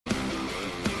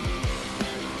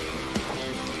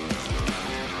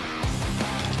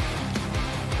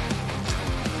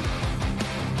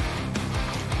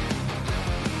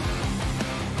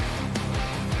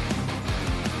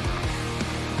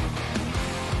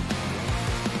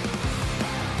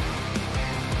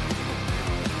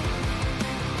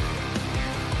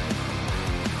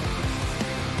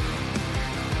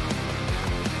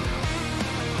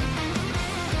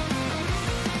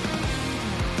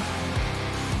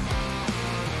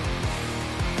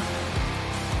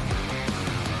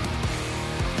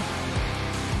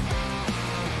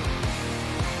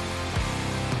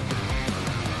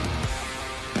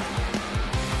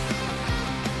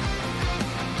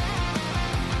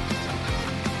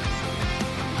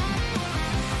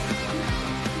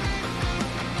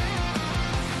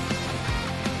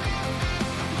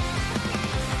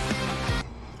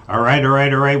All right, all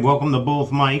right, all right. Welcome to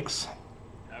Both Mics.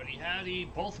 Howdy,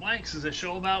 howdy. Both Mics is a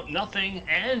show about nothing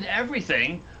and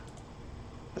everything.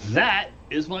 That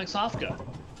is Mike Sofka.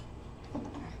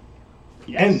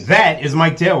 Yes. And that is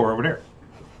Mike Taylor over there.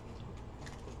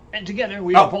 And together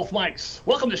we are Both Mics.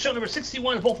 Welcome to show number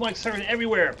 61 of Both Mics, heard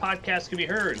everywhere. Podcasts can be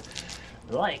heard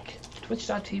like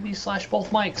twitch.tv/Both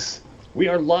Mics. We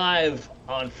are live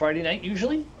on Friday night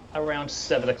usually around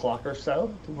 7 o'clock or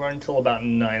so. We run until about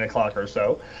 9 o'clock or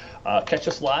so. Catch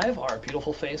us live, our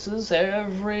beautiful faces,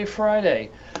 every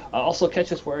Friday. Also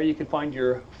catch us where you can find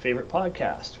your favorite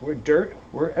podcast. We're Dirt,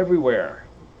 we're everywhere.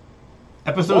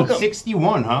 Episode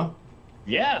 61, huh?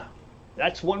 Yeah,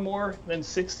 that's one more than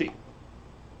 60.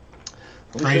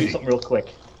 Let me Crazy. show you something real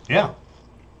quick. Yeah.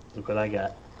 Look what I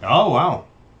got. Oh, wow.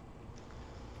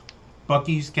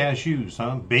 Bucky's cashews,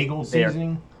 huh? Bagel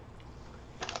seasoning?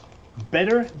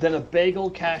 Better than a bagel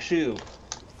cashew.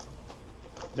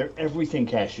 They're everything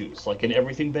cashews. Like an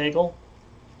everything bagel,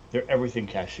 they're everything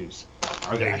cashews.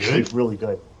 Are they actually good? Really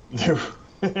good.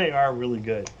 They are really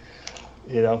good.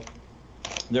 You know,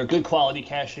 they're good quality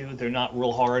cashew. They're not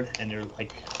real hard, and they're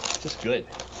like just good.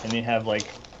 And they have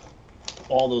like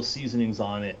all those seasonings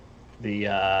on it.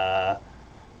 The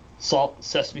salt,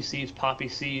 sesame seeds, poppy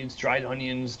seeds, dried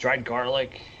onions, dried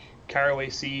garlic, caraway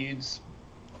seeds.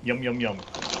 Yum, yum, yum.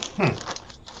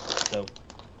 So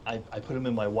I put them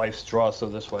in my wife's drawer, so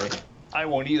this way I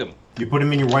won't eat them. You put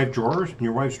them in your wife's drawers? In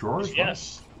your wife's drawers?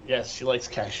 Yes. Yes, she likes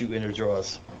cashew in her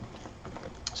drawers.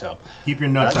 So keep your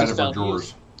nuts out of her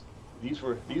drawers. These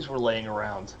were laying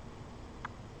around.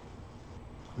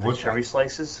 What cherry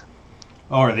slices?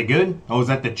 Oh, are they good? Oh, is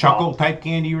that the chuckle type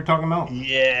candy you were talking about?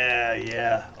 Yeah,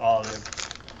 yeah. Oh,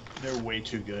 they're way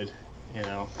too good. You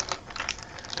know,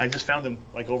 I just found them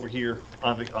like over here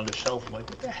on the shelf. I'm like,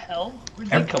 what the hell? Where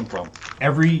did they come from?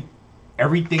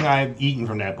 Everything I've eaten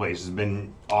from that place has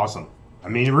been awesome. I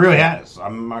mean, it really has.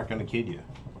 I'm not gonna kid you.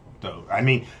 So, I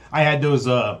mean, I had those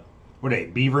what are they?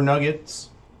 Beaver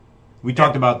nuggets. We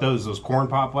talked about those corn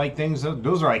pop like things.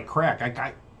 Those are like crack.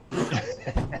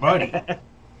 Buddy,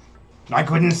 I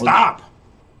couldn't stop.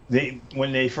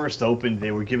 When they first opened,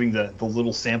 they were giving the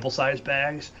little sample size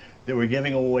bags. They were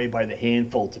giving away by the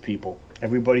handful to people.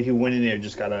 Everybody who went in there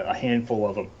just got a handful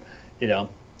of them. You know,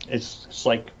 it's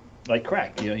like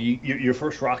crack. You know, your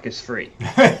first rock is free. You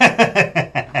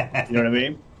know what I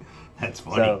mean? That's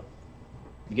funny. So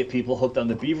you get people hooked on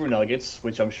the beaver nuggets,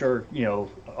 which I'm sure you know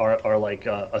are like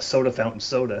a soda fountain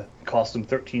soda. Cost them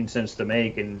 13 cents to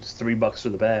make, and it's $3 for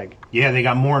the bag. Yeah, they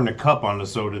got more in the cup on the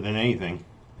soda than anything.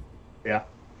 Yeah.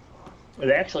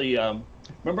 They actually,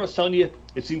 remember I was telling you,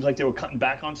 it seems like they were cutting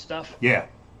back on stuff? Yeah.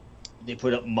 They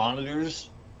put up monitors,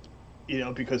 you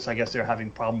know, because I guess they're having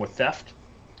a problem with theft.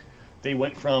 They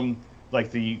went from,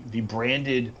 like, the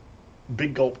branded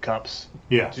Big Gulp cups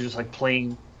to just, like,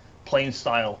 plain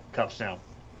style cups now.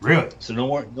 Really? So no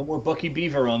more Bucky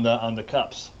Beaver on the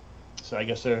cups. So I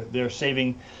guess they're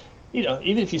saving, you know,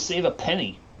 even if you save a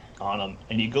penny on them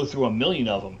and you go through 1 million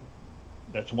of them,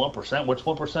 that's 1%. What's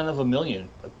 1% of 1 million?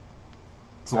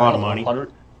 It's a lot of money.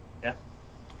 Yeah.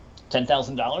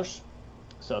 $10,000.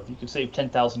 So if you could save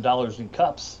 $10,000 in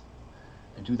cups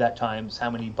and do that times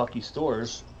how many Bucky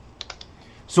stores.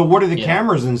 So what are the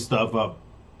cameras and stuff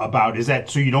about? Is that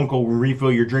so you don't go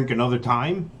refill your drink another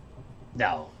time?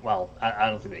 No. Well, I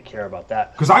don't think they care about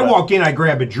that. Because I walk in, I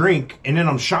grab a drink, and then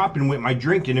I'm shopping with my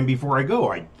drink, and then before I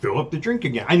go, I fill up the drink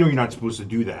again. I know you're not supposed to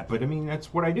do that, but I mean,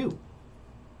 that's what I do.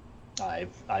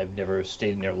 I've never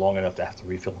stayed in there long enough to have to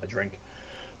refill my drink.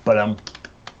 But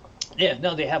yeah,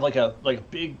 no, they have like a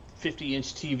big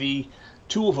 50-inch TV,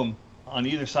 two of them on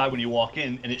either side when you walk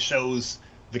in, and it shows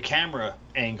the camera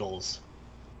angles.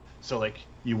 So like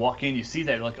you walk in, you see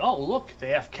that, you're like, oh look, they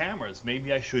have cameras.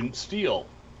 Maybe I shouldn't steal.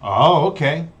 Oh,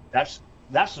 okay. That's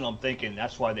what I'm thinking.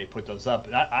 That's why they put those up.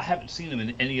 I haven't seen them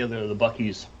in any other of the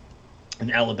Buc-ee's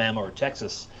in Alabama or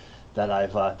Texas that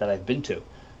I've been to.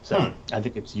 So I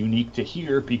think it's unique to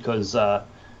here because of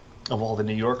all the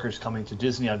New Yorkers coming to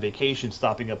Disney on vacation,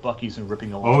 stopping at Buc-ee's and ripping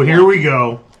them off. Oh, here we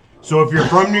go. So if you're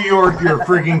from New York, you're a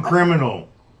freaking criminal.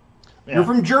 Yeah. You're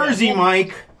from Jersey,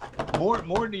 Mike.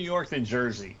 More New York than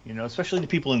Jersey, you know, especially the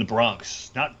people in the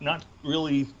Bronx. Not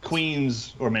really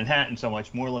Queens or Manhattan so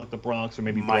much, more like the Bronx or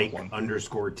maybe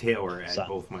Mike_Taylor at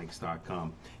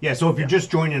bothmics.com. Yeah, so if you're just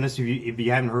joining us, if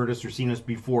you haven't heard us or seen us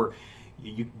before,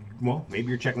 maybe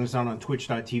you're checking us out on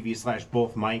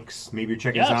twitch.tv/bothmics. Maybe you're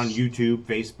checking us out on YouTube,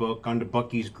 Facebook, on the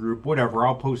Buc-ee's group, whatever.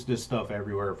 I'll post this stuff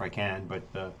everywhere if I can. But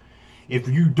if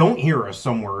you don't hear us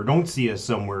somewhere or don't see us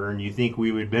somewhere and you think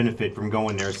we would benefit from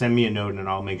going there, send me a note and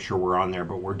I'll make sure we're on there.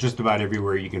 But we're just about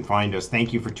everywhere you can find us.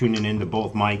 Thank you for tuning in to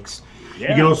Both Mics. You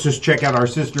can also check out our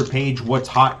sister page, What's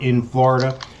Hot in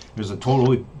Florida. There's a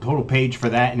total page for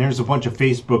that, and there's a bunch of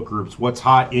Facebook groups, What's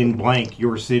Hot in blank,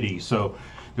 your city. So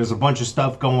there's a bunch of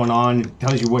stuff going on. It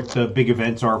tells you what the big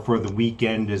events are for the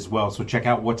weekend as well. So check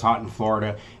out What's Hot in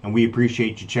Florida, and we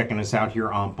appreciate you checking us out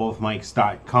here on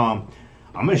bothmikes.com.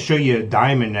 I'm going to show you a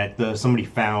diamond that somebody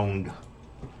found.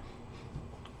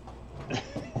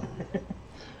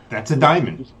 That's a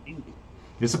diamond.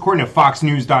 This according to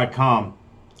foxnews.com.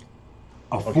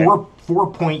 A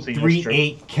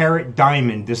 4.38 carat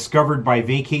diamond discovered by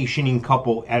vacationing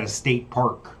couple at a state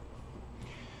park.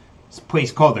 It's a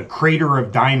place called the Crater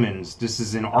of Diamonds. This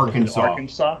is in Arkansas.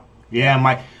 Arkansas? Yeah,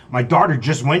 my daughter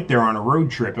just went there on a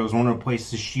road trip. It was one of the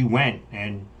places she went,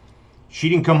 and she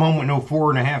didn't come home with no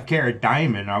 4.5 carat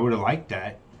diamond. I would have liked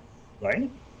that. Right?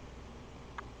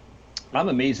 I'm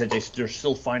amazed that they're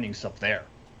still finding stuff there.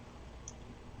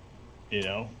 You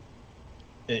know?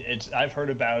 I've heard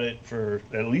about it for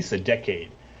at least a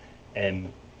decade,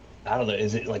 and I don't know.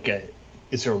 Is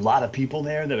there a lot of people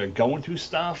there that are going through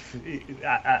stuff?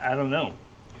 I don't know.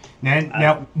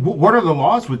 Now, what are the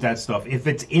laws with that stuff? If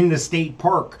it's in the state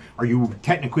park, are you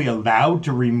technically allowed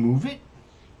to remove it?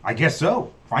 I guess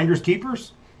so. Finders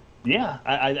keepers. Yeah,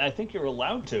 I think you're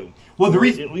allowed to. Well, the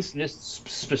reason, at least in this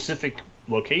specific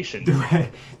location. The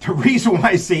reason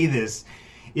why I say this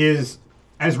is,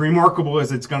 as remarkable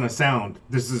as it's going to sound,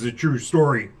 this is a true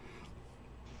story.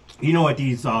 You know, at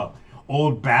these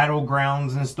old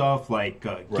battlegrounds and stuff, like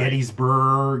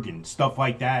Gettysburg and stuff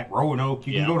like that, Roanoke,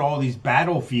 you can go to all these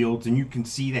battlefields and you can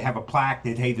see they have a plaque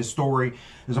that, hey, the story,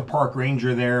 there's a park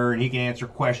ranger there and he can answer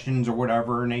questions or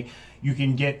whatever, and you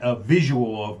can get a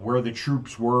visual of where the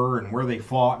troops were and where they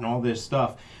fought and all this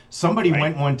stuff. Somebody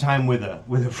went one time with a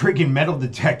friggin' metal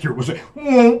detector, was like,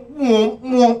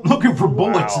 looking for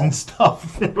bullets and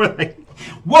stuff. They were like,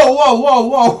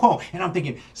 whoa. And I'm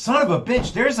thinking, son of a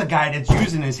bitch, there's a guy that's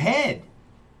using his head.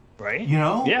 Right? You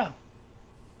know? Yeah.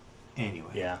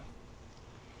 Anyway. Yeah.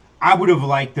 I would have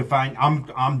liked to find,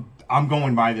 I'm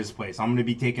going by this place. I'm going to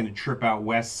be taking a trip out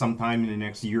west sometime in the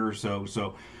next year or so.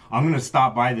 So I'm going to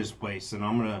stop by this place and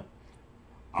I'm going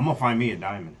to find me a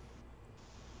diamond.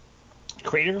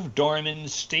 Crater of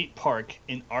Diamonds State Park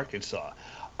in Arkansas.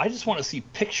 I just want to see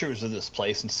pictures of this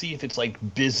place and see if it's like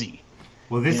busy.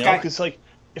 Well, this guy, because like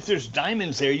if there's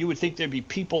diamonds there, you would think there'd be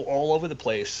people all over the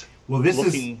place. Well, this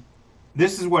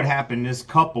is what happened. This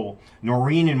couple,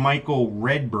 Noreen and Michael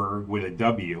Redberg with a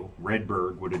W,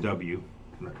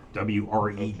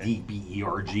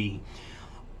 W-R-E-D-B-E-R-G.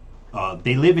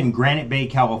 They live in Granite Bay,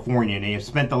 California, and they have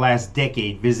spent the last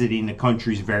decade visiting the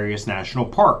country's various national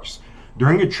parks.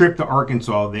 During a trip to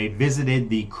Arkansas, they visited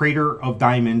the Crater of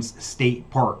Diamonds State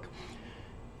Park.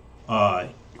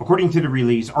 According to the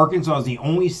release, Arkansas is the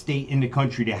only state in the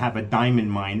country to have a diamond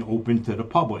mine open to the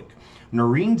public.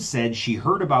 Noreen said she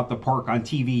heard about the park on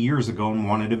TV years ago and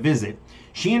wanted to visit.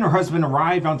 She and her husband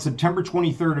arrived on September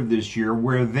 23rd of this year,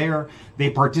 where they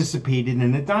participated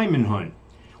in a diamond hunt.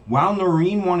 While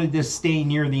Noreen wanted to stay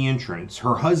near the entrance,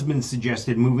 her husband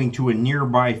suggested moving to a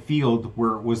nearby field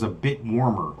where it was a bit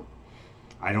warmer.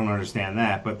 I don't understand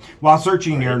that, but while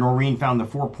searching there, Noreen found the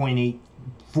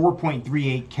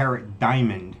 4.38 carat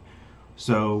diamond.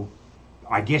 So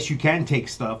I guess you can take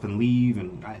stuff and leave,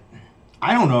 and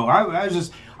I don't know.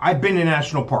 I've been to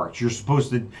national parks. You're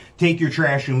supposed to take your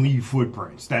trash and leave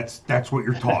footprints. That's what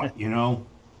you're taught, you know?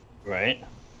 Right.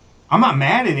 I'm not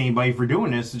mad at anybody for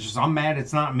doing this. It's just I'm mad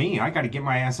it's not me. I got to get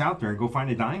my ass out there and go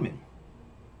find a diamond.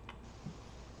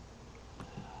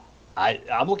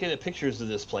 I'm looking at pictures of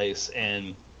this place,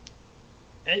 and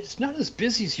it's not as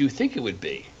busy as you think it would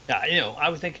be. I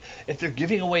would think if they're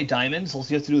giving away diamonds, all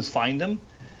you have to do is find them.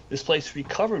 This place would be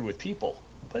covered with people,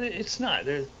 but it's not.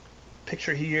 There's a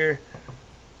picture here,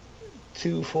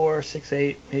 2, 4, 6,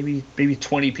 8, maybe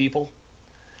 20 people,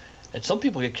 and some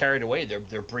people get carried away.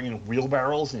 They're bringing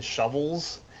wheelbarrows and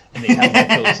shovels, and they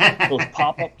have like those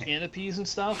pop-up canopies and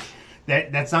stuff.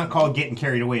 That's not called getting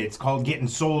carried away. It's called getting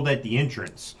sold at the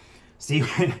entrance. See,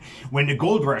 when the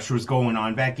gold rush was going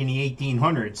on back in the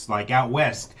 1800s, like out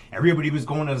west, everybody was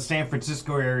going to the San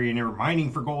Francisco area and they were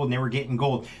mining for gold and they were getting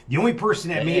gold. The only person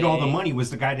that made all the money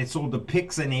was the guy that sold the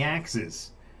picks and the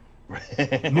axes.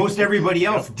 Most everybody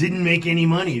else didn't make any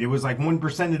money. There was like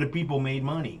 1% of the people made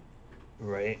money.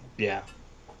 Right, yeah.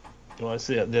 Well, that's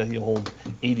the whole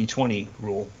 80-20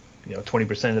 rule.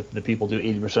 20% of the people do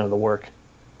 80% of the work.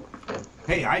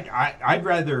 Hey, I'd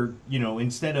rather,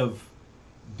 instead of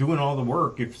doing all the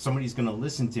work, if somebody's going to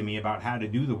listen to me about how to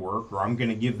do the work, or I'm going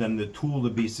to give them the tool to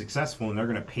be successful and they're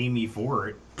going to pay me for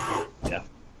it. Yeah.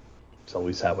 It's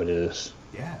always how it is.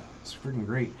 Yeah, it's freaking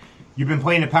great. You've been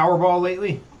playing the PowerBall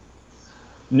lately?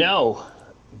 No,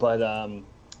 but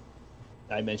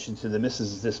I mentioned to the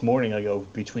missus this morning, I go,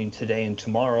 between today and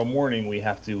tomorrow morning, we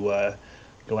have to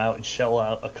go out and shell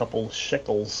out a couple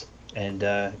shekels and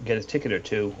get a ticket or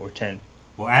 2 or 10.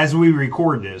 Well, as we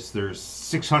record this, there's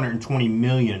 620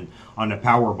 million on the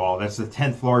Powerball. That's the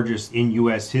 10th largest in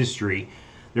U.S. history.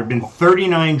 There have been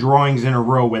 39 drawings in a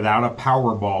row without a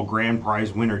Powerball grand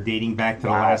prize winner, dating back to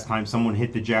the last time someone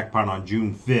hit the jackpot on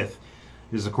June 5th.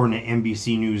 This is according to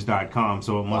NBCnews.com,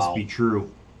 so it must be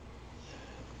true.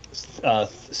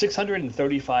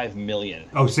 635 million.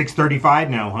 Oh, 635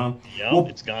 now, huh? Yeah, well,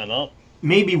 it's gone up.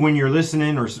 Maybe when you're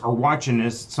listening or watching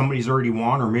this, somebody's already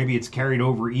won, or maybe it's carried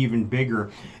over even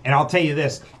bigger. And I'll tell you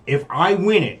this, if I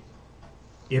win it,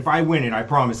 I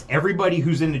promise everybody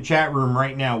who's in the chat room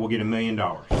right now will get $1 million.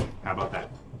 How about that?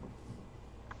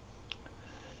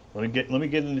 Let me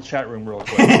get in the chat room real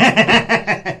quick.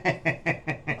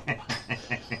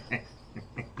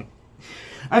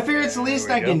 I figure it's the least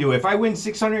I can do. If I win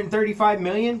 635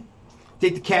 million,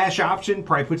 take the cash option,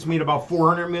 probably puts me at about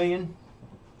 400 million.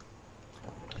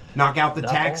 Knock out the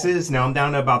taxes. Now I'm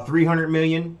down to about 300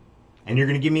 million, and you're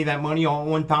going to give me that money all at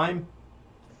one time?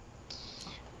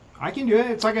 I can do it.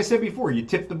 It's like I said before. You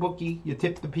tip the bookie, you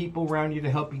tip the people around you to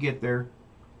help you get there.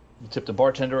 You tip the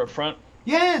bartender up front?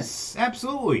 Yes,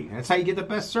 absolutely. That's how you get the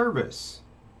best service.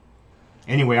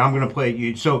 Anyway, I'm going to play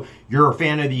you. So you're a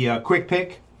fan of the Quick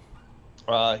Pick?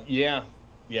 Yeah.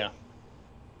 You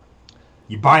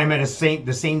buy them at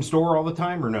the same store all the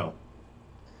time, or no?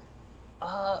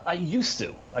 I used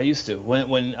to.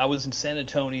 When I was in San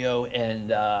Antonio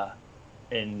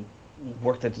and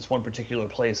worked at this one particular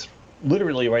place,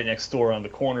 literally right next door on the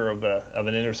corner of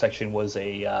an intersection was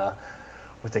a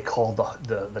what they called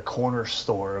the corner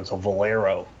store. It was a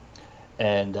Valero,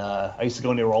 and I used to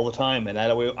go in there all the time. And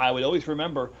I would always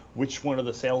remember which one of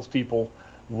the salespeople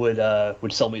would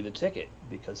sell me the ticket,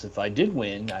 because if I did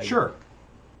win, kind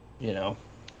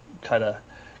of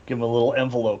give them a little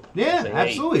envelope. Yeah, say,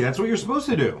 absolutely. Hey. That's what you're supposed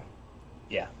to do.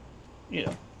 Yeah,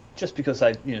 just because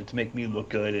to make me look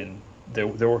good, and they're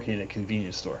working in a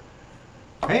convenience store.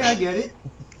 Hey, I get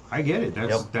it.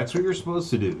 That's what you're supposed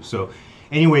to do. So,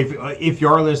 anyway, if you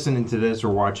are listening to this or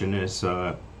watching this,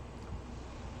 I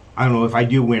don't know, if I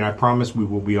do win, I promise we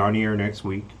will be on the air next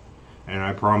week. And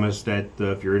I promise that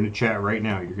if you're in the chat right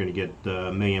now, you're going to get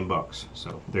 $1 million.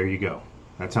 So there you go.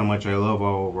 That's how much I love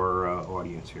all of our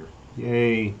audience here.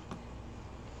 Yay. You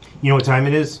know what time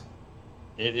it is?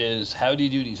 It is Howdy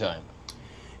Doody time.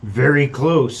 Very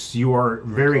close. You are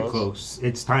very close.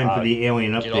 It's time for the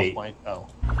alien update. Get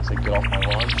off my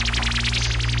lawn.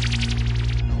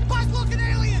 Fast looking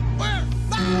alien! Where?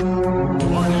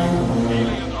 Warning!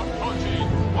 Alien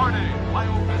approaching! Warning!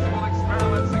 Biophysical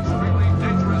experiments extremely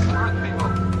dangerous to Earth people.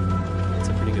 It's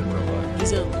a pretty good robot.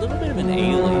 He's a little bit of an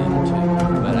alien too,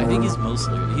 but I think he's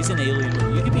an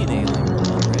alien. You could be an alien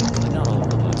robot, right? But not all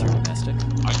robots are domestic.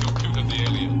 I computed the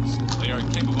aliens. They are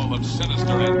capable of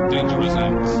sinister and dangerous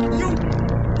acts. You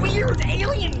weird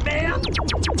alien man!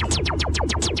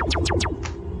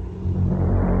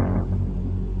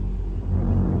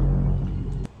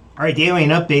 All right, the Alien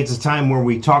Update's a time where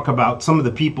we talk about some of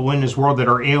the people in this world that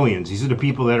are aliens. These are the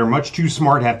people that are much too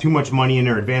smart, have too much money, and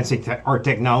are advancing our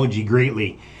technology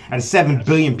greatly. Out of 7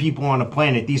 billion people on the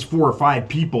planet, these 4 or 5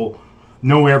 people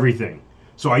know everything.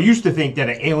 So I used to think that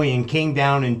an alien came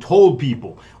down and told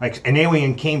people, like an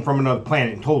alien came from another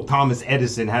planet and told Thomas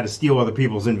Edison how to steal other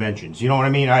people's inventions. You know what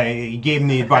I mean? He gave him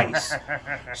the advice.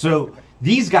 So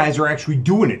these guys are actually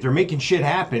doing it. They're making shit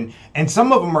happen. And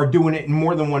some of them are doing it in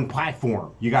more than one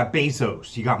platform. You got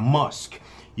Bezos. You got Musk.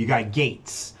 You got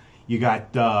Gates. You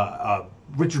got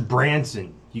Richard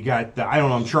Branson. You got, I don't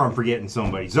know, I'm sure I'm forgetting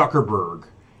somebody. Zuckerberg.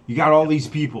 You got all these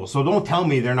people. So don't tell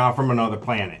me they're not from another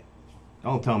planet.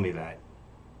 Don't tell me that.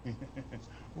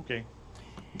 Okay.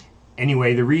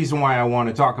 Anyway, the reason why I want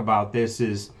to talk about this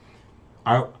is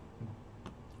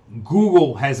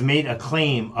Google has made a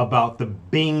claim about the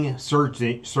Bing search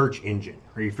engine.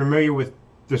 Are you familiar with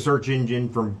the search engine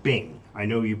from Bing? I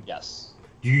know you. Yes.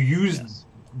 Do you use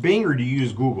Bing or do you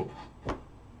use Google?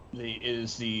 It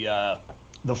is the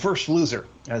first loser,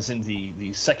 as in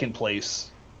the second place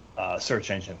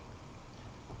search engine.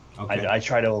 Okay. I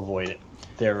try to avoid it.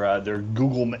 Their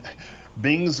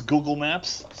Bing's Google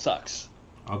Maps sucks.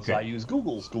 Okay. So I use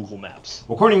Google's Google Maps.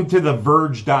 According to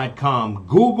TheVerge.com,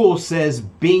 Google says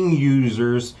Bing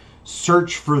users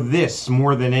search for this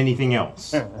more than anything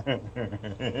else.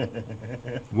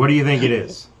 What do you think it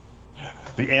is?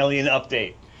 The alien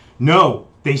update. No,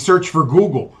 they search for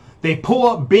Google. They pull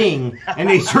up Bing and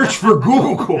they search for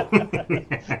Google.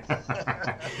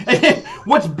 And then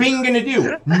what's Bing going to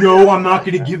do? No, I'm not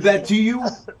going to give that to you.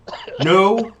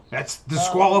 No, that's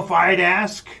disqualified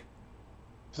ask.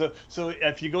 So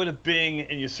if you go to Bing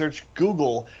and you search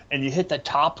Google and you hit the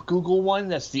top Google one,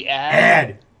 that's the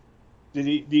ad. Did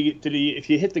he? If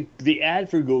you hit the ad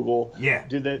for Google, yeah.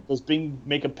 Does Bing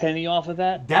make a penny off of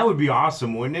that? That would be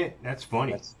awesome, wouldn't it? That's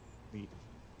funny.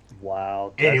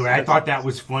 Wow. Anyway, I thought that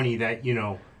was funny that, you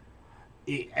know,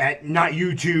 at not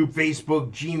YouTube,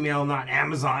 Facebook, Gmail, not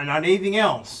Amazon, not anything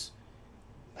else.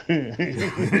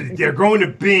 They're going to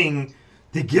Bing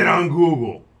to get on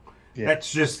Google. Yeah.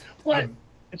 That's just... What?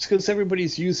 It's because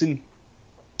everybody's using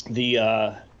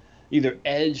the either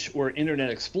Edge or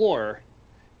Internet Explorer,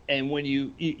 and when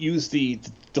you use the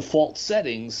default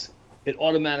settings, it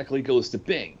automatically goes to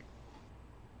Bing.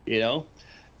 You know?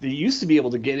 They used to be able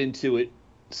to get into it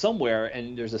somewhere,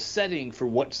 and there's a setting for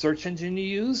what search engine you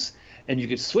use, and you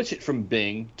could switch it from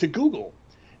Bing to Google.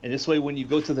 And this way, when you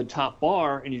go to the top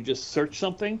bar and you just search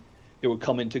something, it would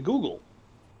come into Google.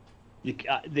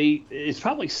 It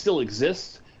probably still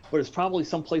exists, but it's probably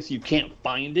someplace you can't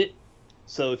find it.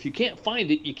 So if you can't find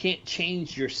it, you can't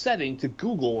change your setting to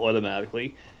Google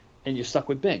automatically, and you're stuck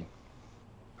with Bing.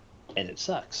 And it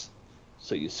sucks.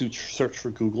 So you search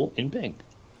for Google in Bing.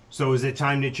 So is it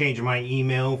time to change my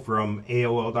email from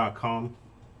AOL.com?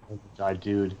 Oh, God,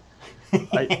 dude. In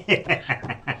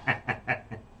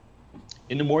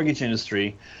the mortgage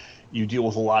industry, you deal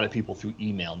with a lot of people through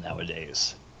email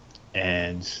nowadays.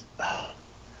 And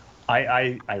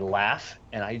I laugh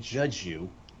and I judge you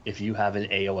if you have an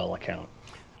AOL account.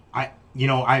 I've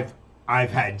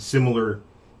had similar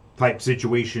type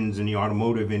situations in the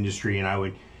automotive industry, and I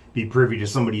would be privy to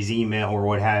somebody's email or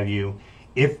what have you.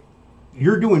 If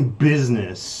you're doing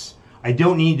business, I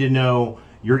don't need to know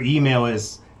your email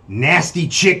is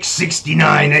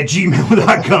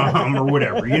nastychick69@gmail.com or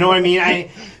whatever. You know what I mean?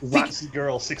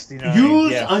 RoxyGirl69.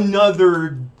 Use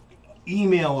another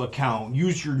email account.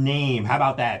 Use your name. How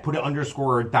about that? Put an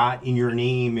underscore or a dot in your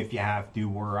name if you have to.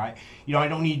 Or I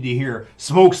don't need to hear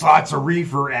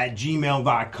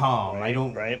smokeslotsofreefer@gmail.com. Right, I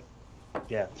don't. Right.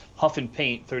 Yeah. Huff and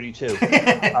Paint 32.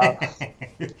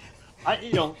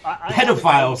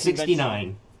 Pedophile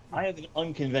 69. I have an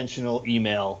unconventional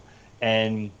email,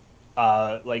 and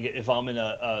like if I'm in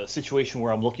a situation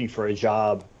where I'm looking for a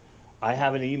job, I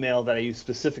have an email that I use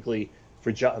specifically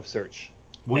for job search.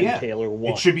 Well, yeah, Taylor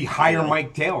 1. It should be hire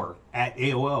Mike Taylor at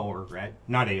AOL or at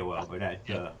not AOL, but at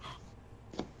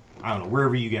I don't know,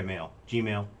 wherever you get mail,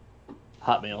 Gmail,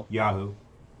 Hotmail, Yahoo,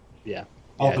 yeah,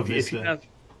 Alta Vista.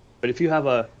 But if you have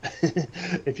an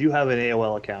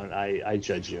AOL account, I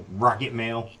judge you. Rocket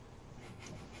Mail.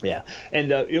 Yeah,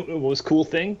 and it was a cool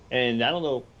thing, and I don't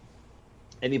know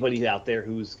anybody out there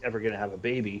who's ever going to have a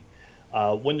baby.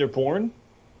 When they're born,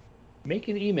 make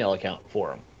an email account for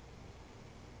them.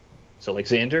 So like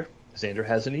Xander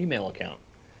has an email account,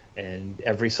 and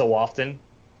every so often,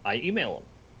 I email him.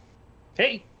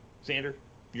 Hey, Xander,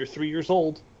 you're 3 years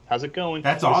old. How's it going?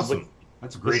 That's awesome.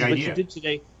 That's a great idea. What you did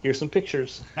today. Here's some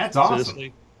pictures. That's awesome. So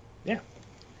yeah.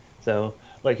 So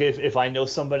like if I know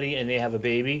somebody and they have a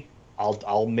baby,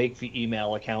 I'll make the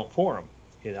email account for them.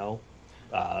 You know,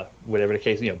 whatever the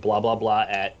case. Blah blah blah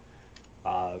at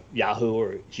Yahoo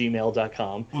or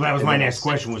gmail.com. Well, that was my next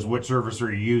question: was what service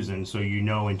are you using? So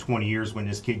in 20 years when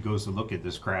this kid goes to look at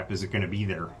this crap, is it going to be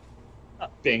there?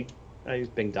 Bing. I use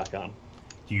Bing.com.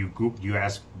 Do you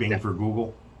ask Bing for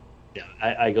Google? Yeah,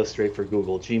 I go straight for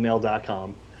Google,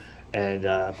 gmail.com.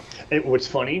 And what's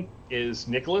funny is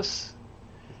Nicholas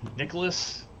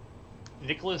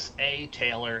A.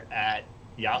 Taylor at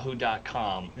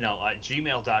yahoo.com, at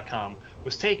gmail.com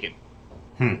was taken.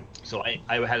 So I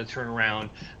had to turn around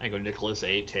and go Nicholas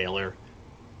A. Taylor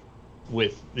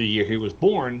with the year he was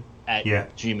born at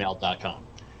gmail.com.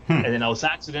 And then I was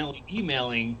accidentally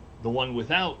emailing the one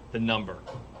without the number.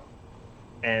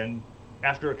 And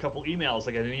after a couple emails,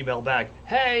 I got an email back.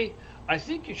 Hey, I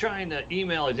think you're trying to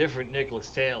email a different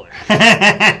Nicholas Taylor.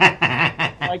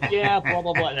 Like, yeah, blah,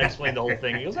 blah, blah. And I explained the whole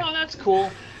thing. He goes, oh, that's cool.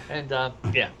 And,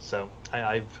 so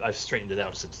I've straightened it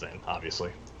out since then,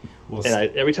 obviously. Well,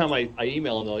 and every time I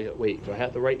email him, I go, wait, do I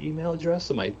have the right email address?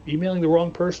 Am I emailing the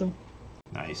wrong person?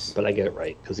 Nice. But I get it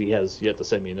right, because you have to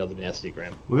send me another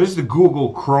nastygram. Well, there's the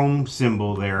Google Chrome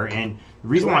symbol there. And the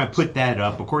reason why I put that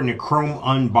up, according to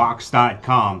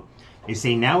ChromeUnbox.com, they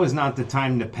say now is not the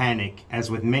time to panic,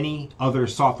 as with many other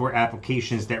software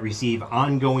applications that receive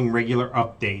ongoing regular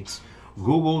updates.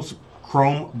 Google's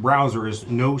Chrome browser is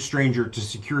no stranger to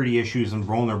security issues and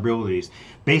vulnerabilities.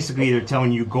 Basically, they're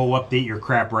telling you, go update your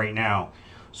crap right now.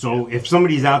 So if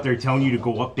somebody's out there telling you to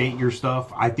go update your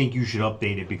stuff, I think you should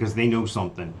update it because they know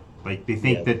something. Like they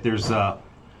think that there's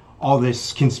all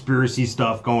this conspiracy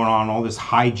stuff going on, all this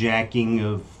hijacking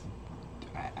of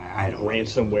I don't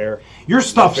ransomware. Your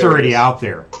stuff's already out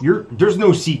there. There's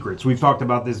no secrets. We've talked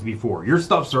about this before. Your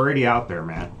stuff's already out there,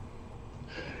 man.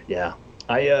 Yeah,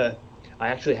 I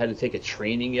actually had to take a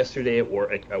training yesterday at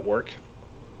work,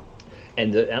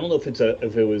 and I don't know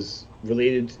if it was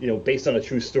related, based on a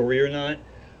true story or not,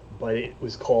 but it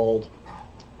was called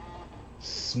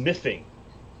smithing.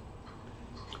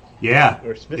 Yeah.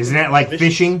 Isn't that like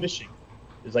fishing? Smishing.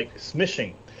 It's like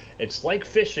smishing. It's like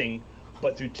fishing,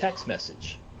 but through text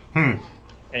message.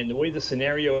 And the way the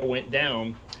scenario went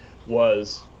down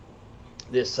was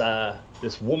this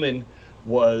woman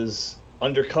was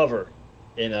undercover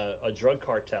in a drug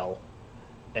cartel,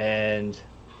 and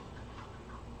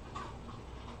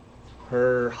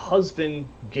her husband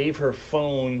gave her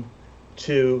phone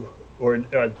to,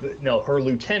 her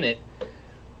lieutenant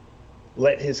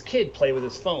let his kid play with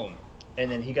his phone,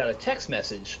 and then he got a text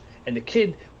message, and the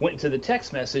kid went into the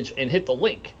text message and hit the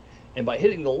link, and by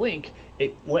hitting the link,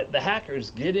 it let the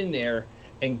hackers get in there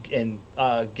and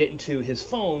get into his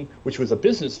phone, which was a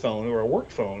business phone or a work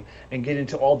phone, and get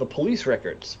into all the police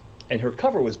records, and her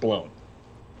cover was blown.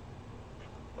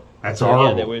 That's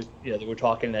horrible. They were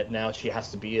talking that now she has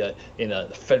to be in a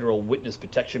federal witness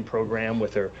protection program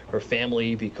with her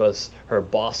family because her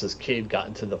boss's kid got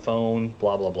into the phone.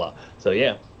 Blah blah blah. So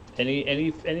yeah,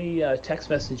 any text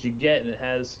message you get and it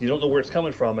has, you don't know where it's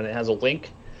coming from, and it has a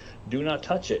link, do not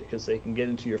touch it because they can get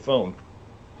into your phone.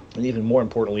 And even more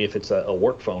importantly, if it's a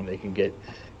work phone, they can get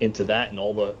into that and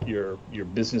all your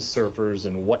business servers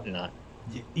and whatnot.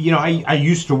 I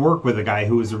used to work with a guy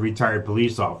who was a retired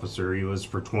police officer. He was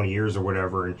for 20 years or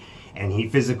whatever, and he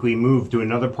physically moved to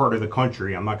another part of the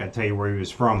country. I'm not going to tell you where he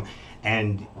was from.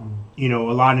 And a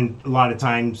lot of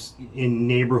times in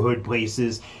neighborhood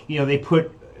places, they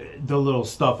put the little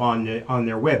stuff on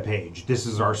their webpage. This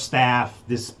is our staff.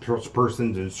 This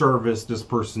person's in service. This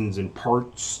person's in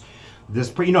parts.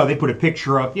 They put a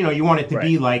picture up. You want it to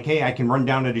be like, hey, I can run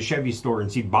down to the Chevy store and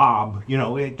see Bob.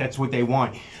 That's what they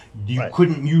want. You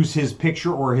couldn't use his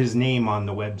picture or his name on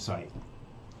the website.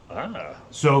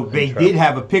 So they did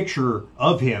have a picture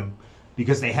of him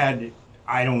because they had,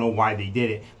 I don't know why they did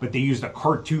it, but they used a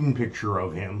cartoon picture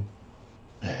of him.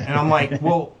 And I'm like,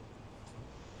 well,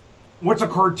 what's a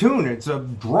cartoon? It's a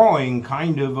drawing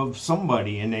kind of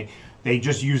somebody. And they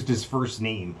just used his first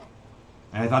name.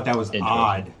 And I thought that was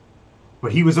odd.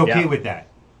 But he was okay with that.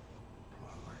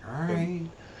 All right.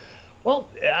 Well,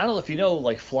 I don't know if you know,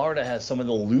 like Florida has some of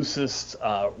the loosest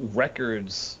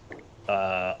records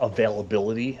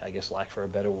availability, I guess, lack for a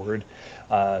better word,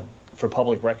 for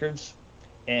public records.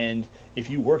 And if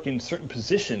you work in certain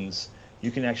positions,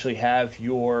 you can actually have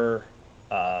your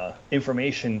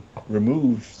information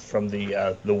removed from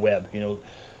the web.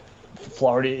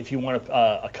 Florida, if you want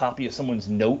a copy of someone's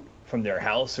note from their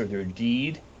house or their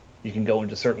deed, you can go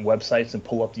into certain websites and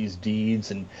pull up these deeds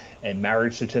and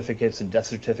marriage certificates and death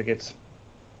certificates.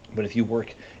 But if you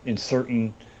work in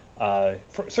certain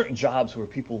jobs where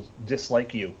people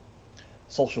dislike you,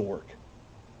 social work,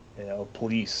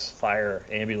 police, fire,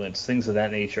 ambulance, things of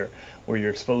that nature, where you're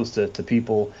exposed to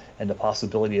people and the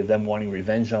possibility of them wanting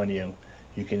revenge on you,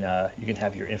 you can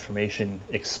have your information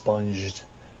expunged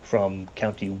from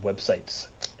county websites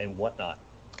and whatnot.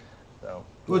 So.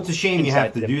 Well, it's a shame you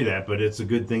have to do that, but it's a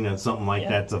good thing that something like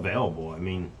that's available. I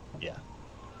mean, yeah.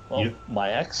 Well,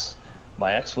 my ex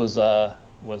was a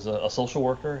social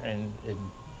worker, and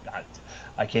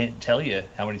I can't tell you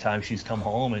how many times she's come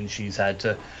home and she's had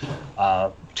to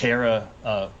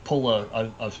pull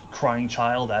a crying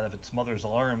child out of its mother's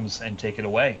arms and take it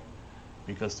away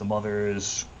because the mother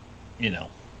is, a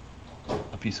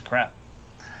piece of crap.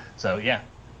 So yeah,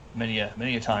 many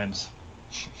a times.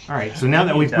 All right, so now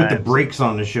that we've put the brakes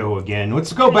on the show again,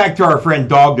 let's go back to our friend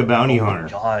Dog the Bounty Hunter.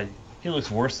 God, he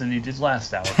looks worse than he did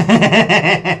last hour.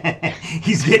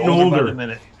 He's getting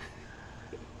older.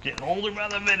 Getting older by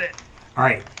the minute. All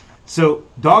right, so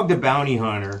Dog the Bounty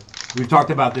Hunter, we've talked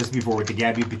about this before with the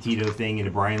Gabby Petito thing and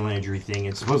the Brian Laundrie thing,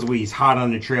 and supposedly he's hot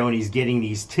on the trail and he's getting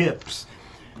these tips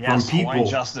from people. Hawaiian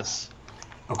Justice.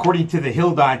 According to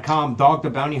thehill.com, Dog the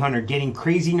Bounty Hunter getting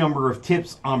crazy number of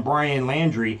tips on Brian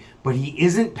Laundrie, but he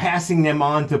isn't passing them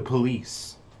on to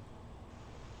police.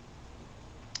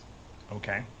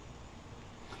 Okay.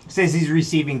 Says he's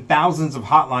receiving thousands of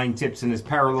hotline tips in his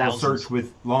parallel search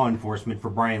with law enforcement for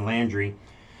Brian Laundrie.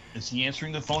 Is he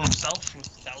answering the phone himself with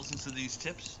thousands of these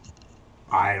tips?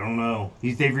 I don't know.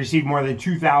 They've received more than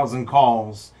 2,000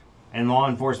 calls, and law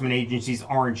enforcement agencies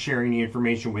aren't sharing the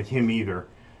information with him either.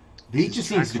 He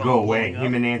just needs to go away.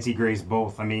 Him and Nancy Grace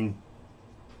both. I mean,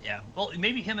 yeah. Well,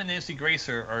 maybe him and Nancy Grace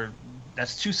are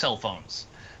that's two cell phones.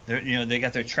 They're they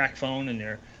got their track phone and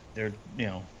they're the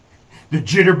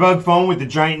jitterbug phone with the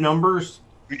giant numbers.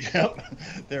 Yep.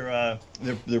 They're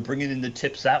bringing in the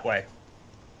tips that way.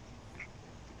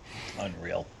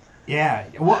 Unreal. Yeah.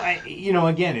 Well,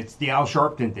 again, it's the Al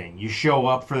Sharpton thing. You show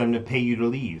up for them to pay you to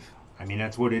leave. I mean,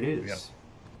 that's what it is.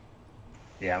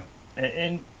 Yep. Yeah.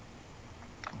 And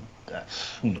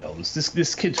who knows?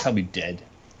 This kid's probably dead.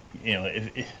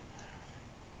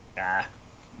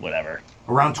 Whatever.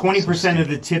 Around 20% of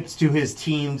the tips to his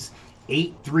team's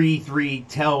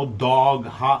 833-TELL-DOG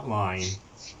hotline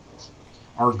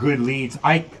are good leads.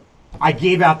 I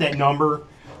gave out that number.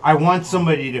 I want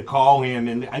somebody to call him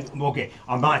and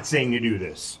I'm not saying to do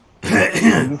this.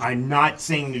 I'm not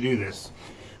saying to do this.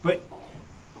 But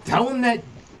tell him that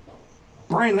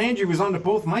Brian Laundrie was on the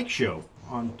Both Mics show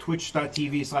on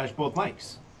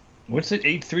twitch.tv/bothmics. What's it?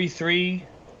 833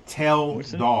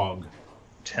 TELL-DOG.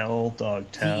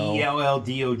 TELL-DOG.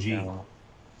 TELLDOG.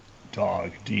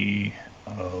 Dog.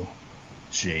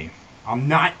 DOG. I'm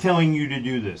not telling you to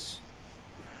do this.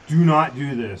 Do not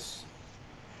do this.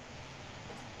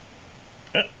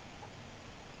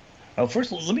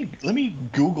 First, let me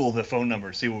Google the phone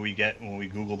number. See what we get when we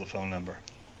Google the phone number.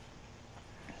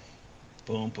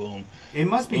 Boom, boom. It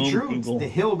must be boom, true. Google.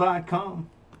 It's thehill.com.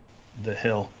 The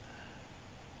Hill.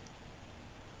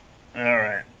 All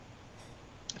right.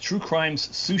 True Crimes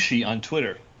Sushi on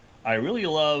Twitter. I really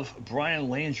love Brian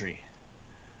Laundrie.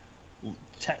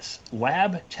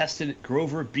 Lab tested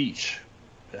Grover Beach.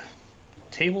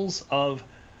 Tables of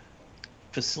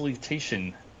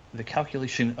facilitation. The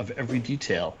calculation of every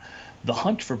detail. The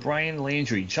hunt for Brian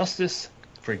Laundrie. Justice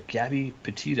for Gabby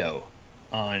Petito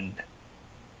on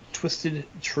Twisted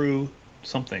True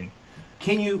something.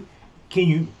 Can you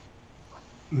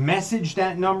message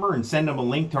that number and send them a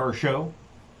link to our show?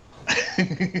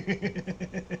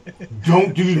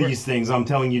 Don't do these things I'm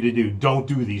telling you to do. Don't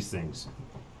do these things.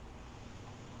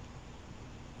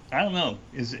 I don't know.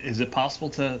 Is it possible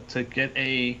to get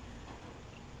a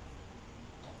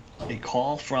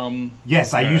call from...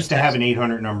 Yes, I used to have an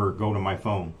 800 number go to my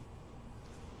phone.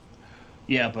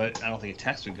 Yeah, but I don't think a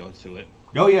text would go to it.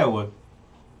 Oh, yeah, it would.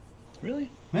 Really?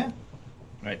 Yeah. All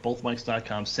right,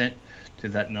 bothmics.com sent to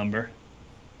that number.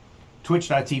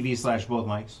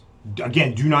 Twitch.tv/bothmics.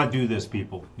 Again, do not do this,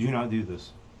 people. Do not do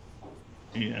this.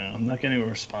 Yeah, I'm not getting a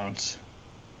response.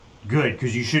 Good,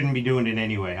 because you shouldn't be doing it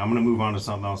anyway. I'm going to move on to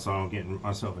something else so I don't get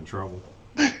myself in trouble.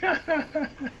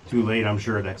 Too late, I'm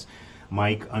sure. That's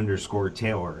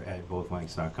Mike_Taylor at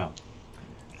bothmics.com.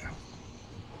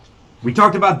 We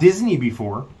talked about Disney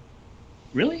before.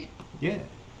 Really? Yeah.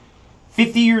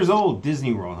 50 years old,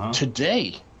 Disney World, huh?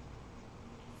 Today.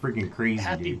 Freaking crazy,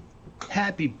 dude.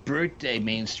 Happy birthday,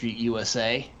 Main Street,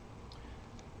 USA.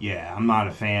 Yeah, I'm not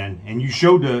a fan. And you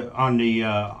showed I know you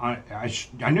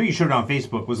showed it on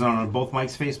Facebook. Was it on Both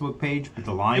Mics' Facebook page with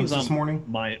the lines this morning?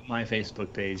 My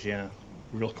Facebook page, yeah.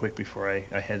 Real quick before I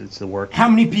headed to work. How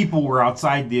many people were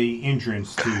outside the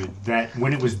entrance to that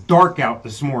when it was dark out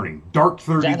this morning? Dark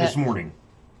 30 this morning.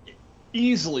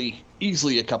 Easily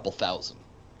a couple thousand.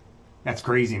 That's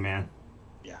crazy, man.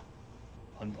 Yeah.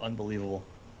 Unbelievable.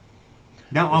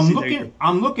 Now I'm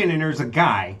looking and there's a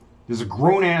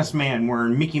grown-ass man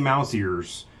wearing Mickey Mouse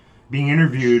ears being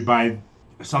interviewed by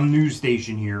some news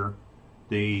station here,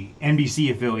 the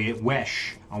NBC affiliate,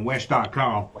 Wesh, on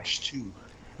Wesh.com. Wesh 2.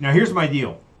 Now, here's my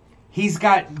deal. He's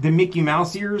got the Mickey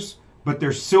Mouse ears, but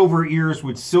they're silver ears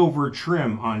with silver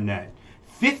trim on that.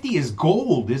 50 is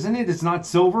gold, isn't it? It's not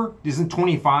silver? Isn't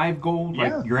 25 gold,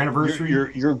 like your anniversary?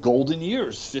 Your golden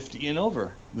years, 50 and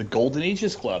over. The Golden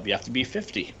Ages Club, you have to be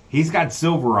 50. He's got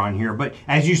silver on here, but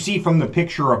as you see from the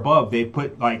picture above, they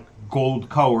put like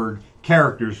gold-colored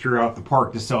characters throughout the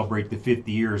park to celebrate the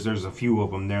 50 years. There's a few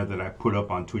of them there that I put up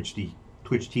on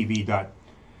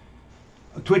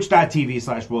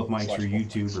twitch.tv/bothmics or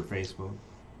YouTube or Facebook.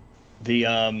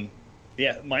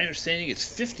 My understanding it's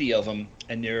 50 of them,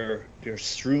 and they're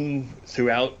strewn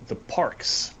throughout the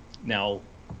parks. Now,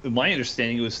 my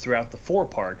understanding it was throughout the 4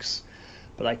 parks,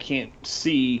 but I can't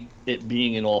see it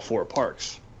being in all 4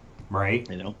 parks. Right.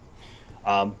 Kind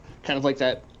of like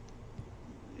that.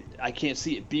 I can't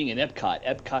see it being in Epcot.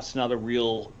 Epcot's not a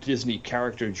real Disney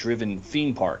character-driven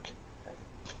theme park,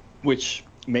 which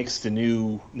makes the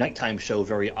new nighttime show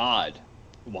very odd.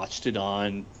 Watched it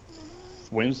on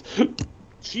Wednesday.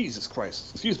 Jesus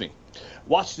Christ! Excuse me.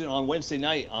 Watched it on Wednesday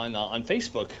night on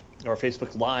Facebook or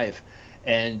Facebook Live,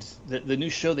 and the new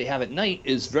show they have at night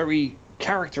is very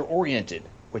character oriented,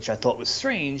 which I thought was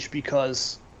strange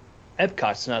because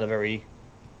Epcot's not a very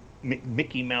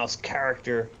Mickey Mouse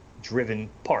character-driven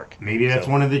park. Maybe that's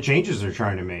one of the changes they're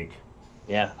trying to make.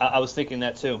 Yeah, I was thinking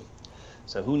that too.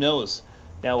 So who knows?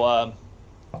 Now,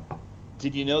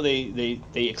 did you know they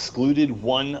excluded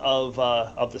one of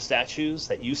the statues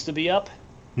that used to be up?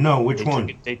 No, which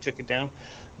one? They took it down.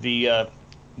 I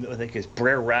think it's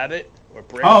Brer Rabbit or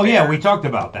Brer Oh Bear. yeah, we talked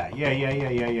about that. Yeah.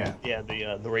 Yeah,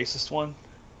 the racist one.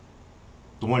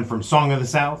 The one from Song of the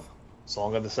South.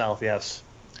 Song of the South, yes.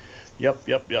 Yep.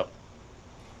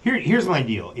 Here's my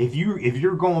deal. If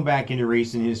you're going back into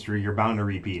racing history, you're bound to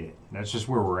repeat it. That's just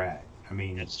where we're at. I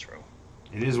mean, It's true.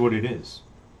 it is what it is.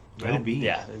 Let it be.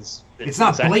 Yeah, It's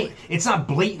not it's not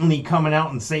blatantly coming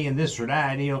out and saying this or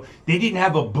that. You know, they didn't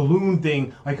have a balloon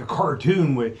thing like a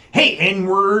cartoon with "Hey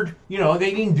N-word." You know,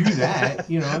 they didn't do that.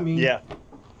 You know, I mean, Yeah.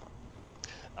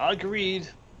 Agreed.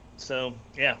 So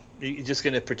yeah, you're just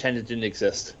gonna pretend it didn't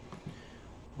exist.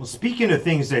 Well, speaking of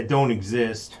things that don't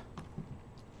exist,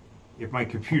 if my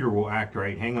computer will act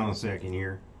right, hang on a second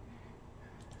here.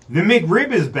 The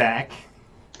McRib is back.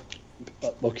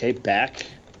 Okay, back.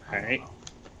 All right.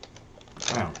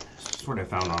 Wow, that's what I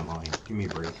found online. Give me a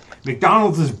break.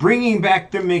 McDonald's is bringing back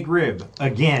the McRib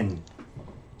again.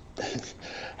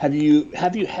 Have you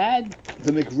had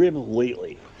the McRib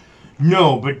lately?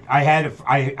 No, but I had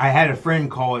a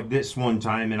friend call it this one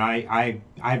time, and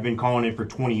I've been calling it for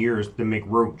 20 years the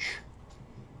McRoach,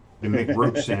 the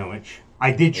McRoach sandwich.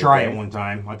 I did try it one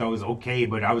time. I thought it was okay,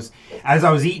 but as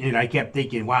I was eating it, I kept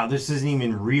thinking, wow, this isn't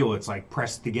even real. It's like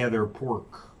pressed together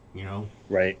pork, you know?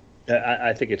 Right.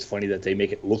 I think it's funny that they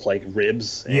make it look like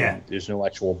ribs. And there's no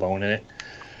actual bone in it.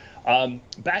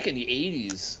 Back in the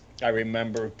 80s, I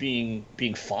remember being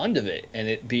fond of it and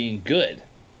it being good.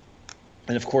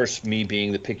 And of course, me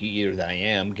being the picky eater that I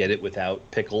am, get it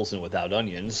without pickles and without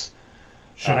onions.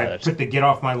 Should I put the "get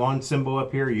off my lawn" symbol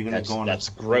up here? Are you going to go on? That's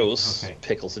gross. Okay.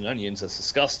 Pickles and onions. That's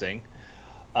disgusting.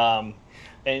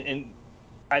 And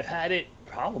I've had it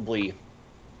probably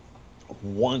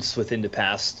once within the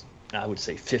past, I would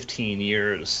say, 15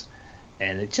 years,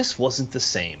 and it just wasn't the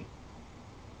same.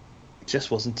 It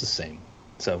just wasn't the same.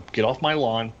 So get off my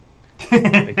lawn.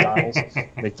 McDonald's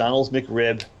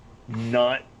McRib,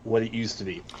 not what it used to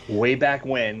be. Way back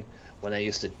when I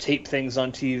used to tape things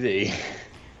on TV.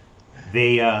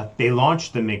 They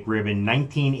launched the McRib in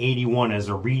 1981 as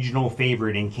a regional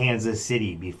favorite in Kansas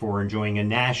City before enjoying a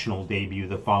national debut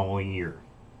the following year.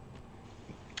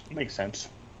 Makes sense.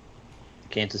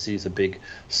 Kansas City is a big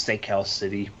steakhouse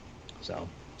city, so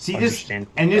see this, and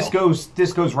this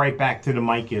goes right back to the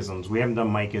Mike-isms. We haven't done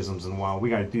Mike-isms in a while. We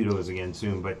got to do those again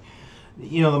soon. But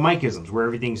you know the Mike-isms where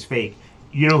everything's fake.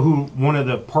 You know who one of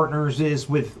the partners is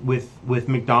with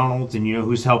McDonald's, and you know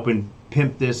who's helping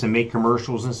pimp this and make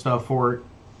commercials and stuff for it?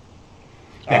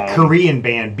 That Korean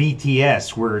band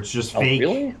BTS, where it's just fake.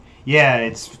 Oh, really? Yeah,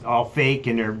 it's all fake,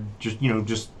 and they're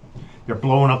just they're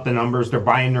blowing up the numbers. They're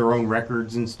buying their own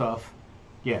records and stuff.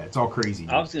 Yeah, it's all crazy.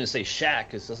 Dude. I was going to say Shaq,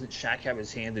 because doesn't Shaq have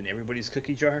his hand in everybody's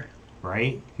cookie jar?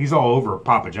 Right? He's all over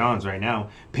Papa John's right now.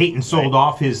 Peyton sold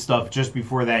off his stuff just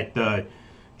before that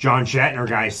John Shatner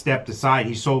guy stepped aside.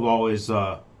 He sold all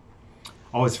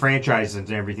his franchises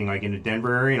and everything, like in the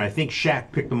Denver area, and I think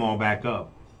Shaq picked them all back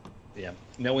up. Yeah,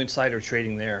 no insider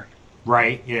trading there.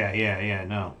 Right? Yeah.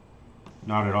 No,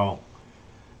 not at all.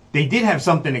 They did have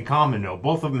something in common, though.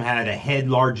 Both of them had a head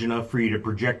large enough for you to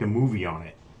project a movie on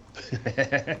it.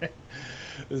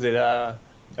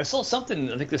 I saw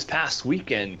something, I think this past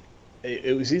weekend.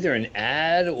 It was either an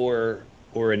ad or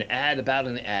an ad about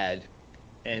an ad,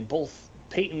 and both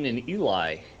Peyton and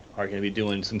Eli are going to be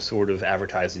doing some sort of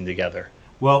advertising together.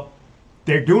 Well,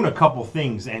 they're doing a couple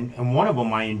things, and one of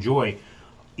them I enjoy.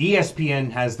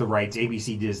 ESPN has the rights,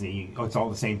 ABC, Disney, it's all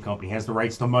the same company, has the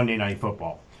rights to Monday Night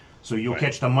Football. So you'll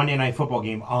catch the Monday Night Football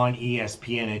game on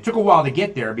ESPN. And it took a while to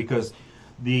get there because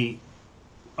the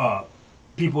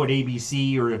people at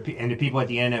ABC and the people at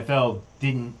the NFL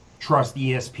didn't trust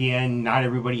ESPN. Not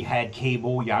everybody had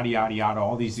cable, yada, yada, yada,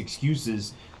 all these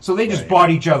excuses. So they just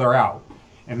bought each other out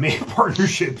and made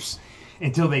partnerships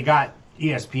until they got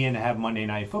ESPN to have Monday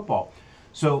Night Football.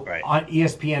 So on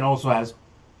ESPN also has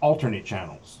alternate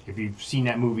channels. If you've seen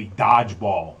that movie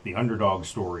Dodgeball, the underdog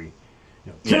story,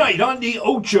 tonight on the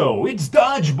Ocho, it's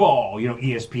Dodgeball.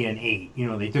 ESPN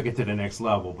 8. They took it to the next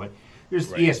level. But there's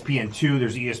ESPN 2,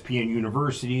 there's ESPN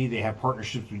University. They have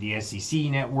partnerships with the SEC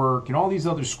network and all these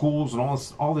other schools and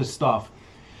all this stuff.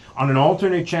 On an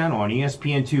alternate channel on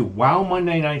ESPN 2, while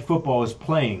Monday Night Football is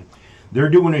playing, they're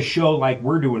doing a show like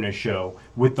we're doing a show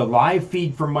with the live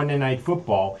feed for Monday Night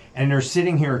Football, and they're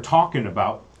sitting here talking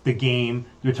about the game.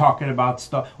 They're talking about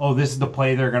stuff. Oh, this is the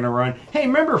play they're going to run. Hey,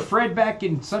 remember Fred back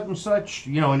in such and such?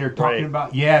 You know, and they're talking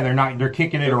about, they're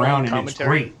kicking it around, and it's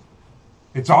great.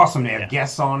 It's awesome. They have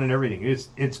guests on and everything.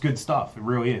 It's good stuff. It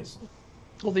really is.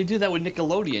 Well, they do that with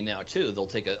Nickelodeon now, too. They'll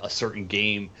take a certain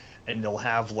game, and they'll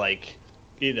have, like,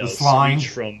 you know,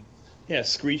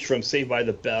 Screech from Saved by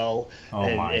the Bell,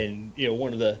 and you know,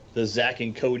 one of the Zach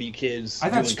and Cody kids. I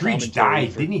thought Screech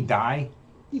died. Didn't he die?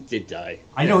 He did die.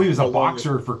 I know he was a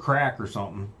boxer for crack or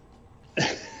something.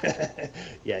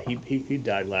 Yeah, he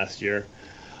died last year.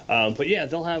 But yeah,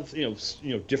 they'll have you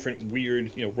know different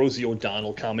weird Rosie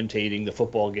O'Donnell commentating the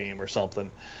football game or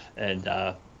something, and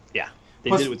they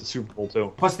did it with the Super Bowl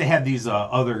too. Plus, they have these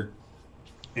other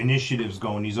initiatives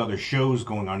going, these other shows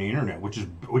going on the internet, which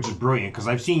is brilliant because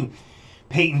I've seen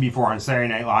Peyton before on Saturday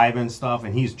Night Live and stuff,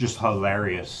 and he's just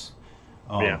hilarious.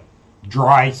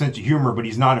 Dry sense of humor, but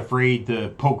he's not afraid to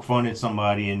poke fun at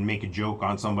somebody and make a joke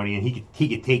on somebody, and he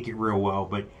could take it real well.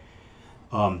 But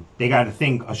they got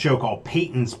a show called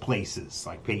Peyton's Places,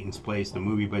 like Peyton's Place, the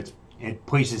movie, but it's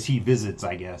places he visits,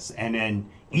 I guess. And then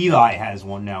Eli has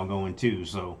one now going too.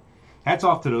 So hats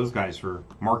off to those guys for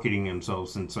marketing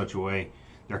themselves in such a way.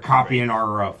 They're copying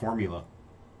our formula.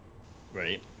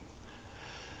 Right.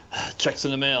 Checks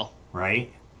in the mail.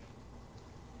 Right.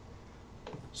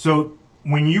 So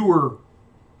when you were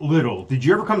little, did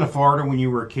you ever come to Florida when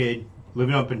you were a kid?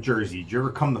 Living up in Jersey, did you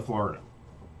ever come to Florida?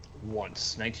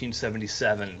 Once,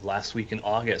 1977, last week in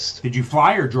August. Did you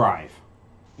fly or drive?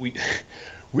 We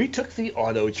took the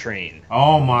auto train.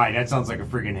 Oh my, that sounds like a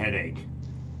freaking headache.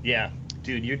 Yeah,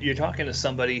 dude, you're talking to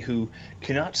somebody who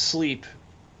cannot sleep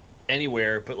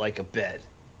anywhere but like a bed.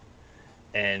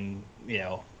 And, you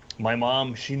know, my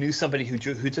mom, she knew somebody who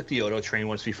took the auto train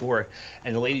once before,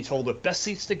 and the lady told her best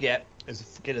seats to get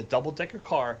is get a double-decker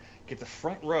car, get the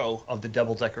front row of the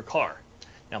double-decker car.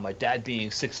 Now, my dad being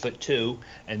 6'2",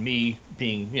 and me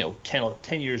being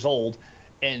 10 years old,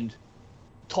 and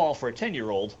tall for a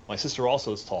 10-year-old, my sister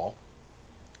also is tall.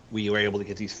 We were able to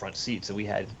get these front seats, and we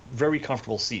had very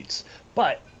comfortable seats.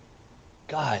 But,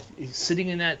 God, sitting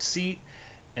in that seat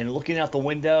and looking out the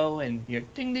window, and you're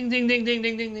ding, ding, ding, ding, ding,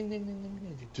 ding, ding, ding, ding, ding,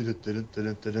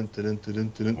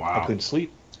 ding. Wow. I couldn't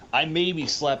sleep. I maybe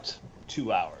slept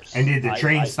 2 hours. And did the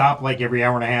train stop like every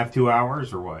hour and a half, 2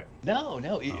 hours, or what? No.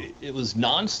 It was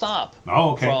nonstop.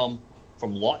 Oh, okay.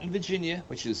 From Lawton, Virginia,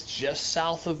 which is just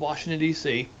south of Washington,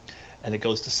 D.C., and it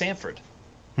goes to Sanford.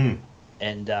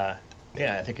 And, I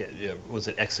think it was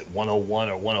at exit 101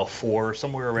 or 104,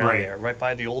 somewhere around there, right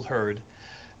by the old herd.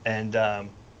 And, God,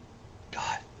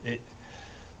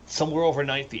 somewhere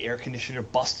overnight the air conditioner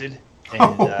busted,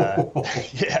 and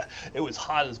it was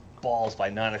hot as balls by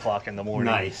 9 o'clock in the morning.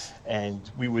 Nice. And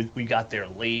we got there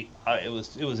late. It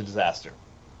was a disaster,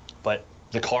 but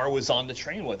the car was on the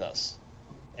train with us,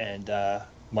 and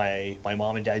my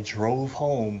mom and dad drove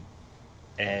home,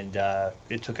 and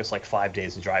it took us like 5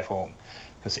 days to drive home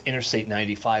because Interstate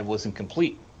 95 wasn't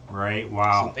complete. Right.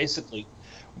 Wow. So basically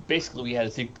we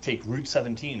had to take Route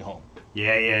 17 home.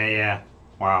 Yeah.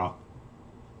 Wow.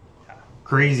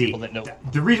 Crazy. Know.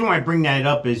 The reason why I bring that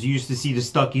up is you used to see the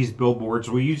Stuckey's billboards.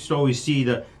 We used to always see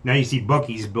now you see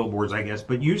Bucky's billboards, I guess,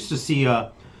 but you used to see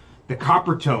the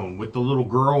Coppertone with the little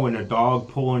girl and a dog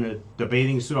pulling the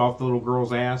bathing suit off the little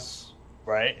girl's ass.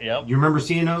 Right, yep. You remember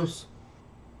seeing those?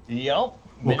 Yep.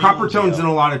 Well, Coppertone's in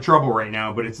a lot of trouble right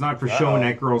now, but it's not for showing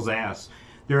that girl's ass.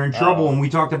 They're in trouble, and we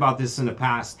talked about this in the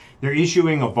past. They're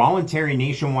issuing a voluntary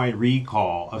nationwide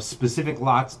recall of specific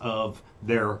lots of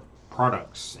their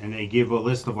products, and they give a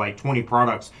list of like 20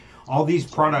 products. All these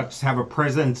products have a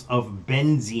presence of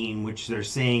benzene, which they're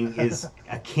saying is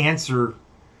a cancer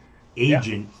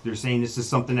agent. Yeah. They're saying this is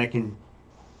something that can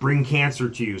bring cancer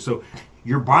to you. So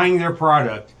you're buying their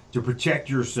product to protect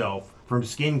yourself from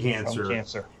skin cancer.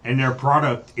 And their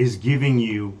product is giving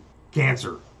you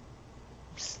cancer.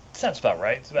 Sounds about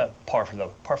right. It's about par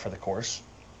for the course.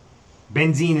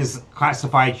 Benzene is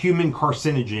classified human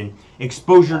carcinogen.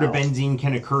 Exposure to benzene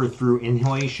can occur through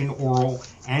inhalation, oral,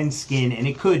 and skin, and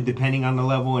it could, depending on the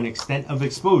level and extent of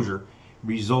exposure,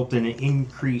 result in an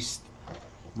increased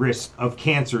risk of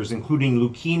cancers, including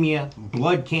leukemia,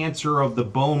 blood cancer of the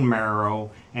bone marrow,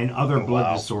 and other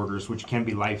blood disorders, which can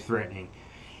be life-threatening.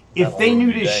 If they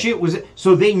knew this shit was...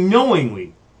 So they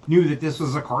knowingly knew that this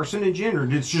was a carcinogen, or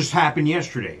did this just happen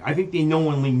yesterday? I think they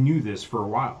knowingly knew this for a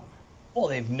while. Well,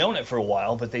 they've known it for a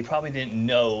while, but they probably didn't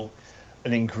know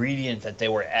an ingredient that they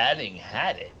were adding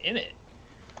had it in it.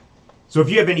 So if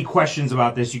you have any questions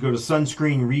about this, you go to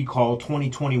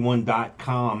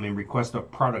sunscreenrecall2021.com and request a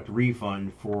product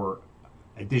refund for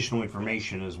additional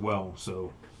information as well.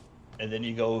 So, and then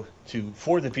you go to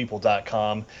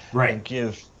forthepeople.com and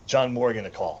give John Morgan a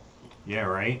call. Yeah,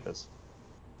 right.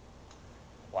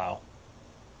 Wow.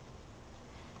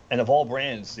 And of all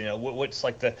brands, you know, what's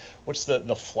the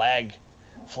flag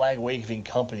waving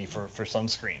company for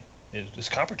sunscreen? It's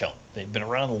Coppertone. They've been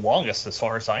around the longest, as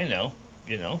far as I know.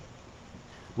 You know.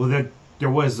 Well, there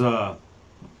was a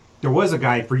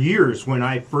guy for years when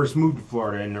I first moved to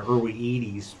Florida in the early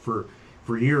 '80s. For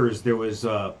years, there was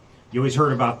you always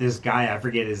heard about this guy. I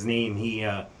forget his name. He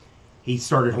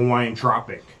started Hawaiian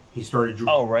Tropic. He started.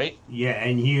 Oh, right. Yeah,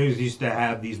 and he used to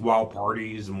have these wild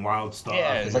parties and wild stuff.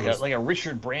 Yeah, it's like a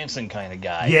Richard Branson kind of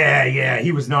guy. Yeah.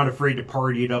 He was not afraid to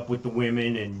party it up with the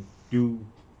women and do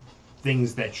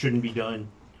things that shouldn't be done.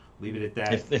 Leave it at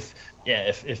that.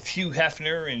 If Hugh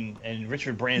Hefner and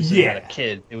Richard Branson had a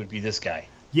kid, it would be this guy.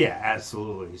 Yeah,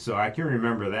 absolutely. So I can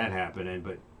remember that happening,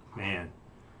 but man,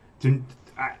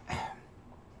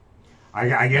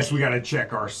 I guess we got to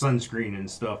check our sunscreen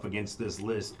and stuff against this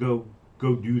list. Go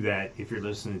do that if you're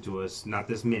listening to us. Not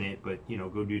this minute, but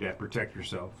go do that. Protect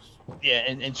yourselves. Yeah,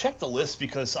 and check the list,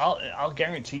 because I'll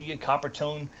guarantee you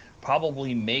Coppertone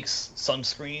probably makes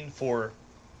sunscreen for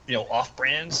off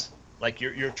brands. Like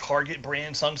your Target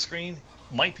brand sunscreen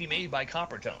might be made by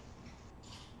Coppertone.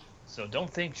 So don't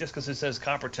think just because it says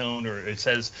Coppertone or it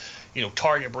says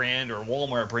Target brand or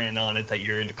Walmart brand on it that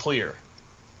you're in the clear.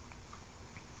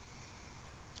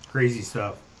 Crazy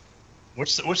stuff.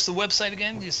 What's the website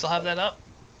again? Do you still have that up?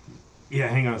 Yeah,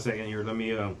 hang on a second here. Let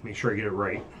me make sure I get it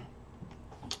right.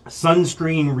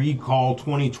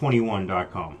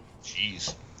 SunscreenRecall2021.com.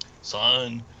 Jeez.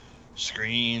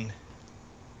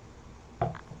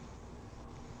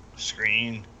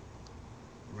 Screen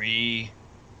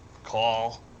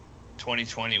Recall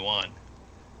 2021.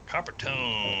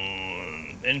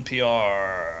 Coppertone,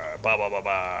 NPR, blah, blah, blah,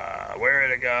 blah. Where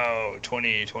to go?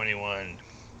 2021.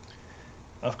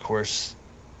 Of course,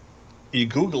 you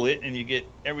Google it and you get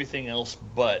everything else,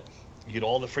 but you get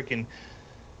all the freaking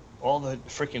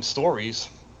stories,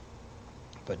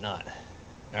 but not.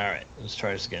 All right, let's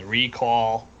try this again.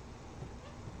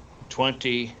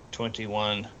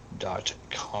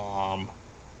 Recall2021.com.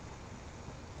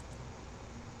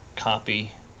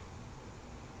 Copy,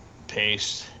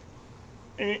 paste.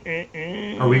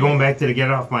 Are we going back to the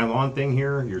get off my lawn thing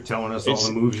here? You're telling us all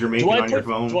the moves you're making on your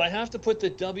phone? Do I have to put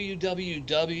the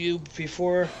www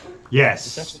before?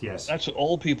 Yes. That's what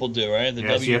old people do, right? The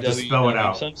yes, you have to spell it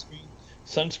out.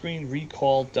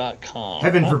 Sunscreenrecall.com.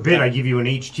 Heaven forbid I give you an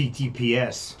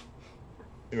HTTPS.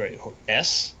 Right.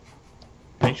 S?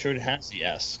 Make sure it has the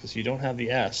S, because you don't have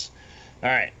the S. All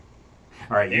right,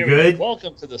 you good?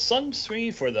 Welcome to the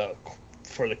sunscreen for the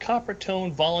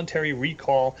Coppertone voluntary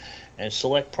recall and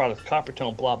select product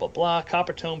Coppertone blah blah blah.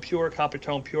 Coppertone Pure,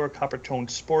 Coppertone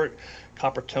Sport,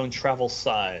 Coppertone Travel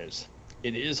Size.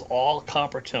 It is all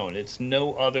Coppertone. It's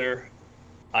no other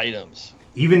items.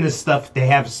 Even the stuff, they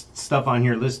have stuff on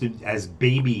here listed as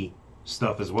baby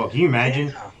stuff as well. Can you imagine?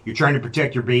 Yeah. You're trying to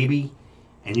protect your baby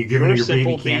and you're giving your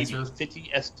baby cancer.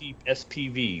 50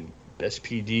 SPV,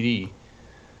 SPDD.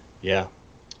 Yeah.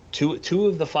 Two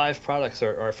of the 5 products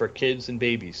are for kids and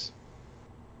babies.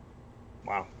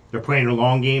 Wow. They're playing a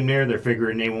long game there. They're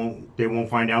figuring they won't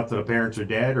find out that the parents are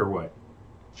dead, or what?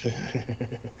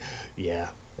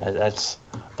 Yeah, that's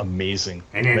amazing.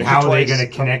 And then how are they going to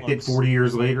connect it 40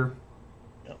 years later?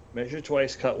 Yep. Measure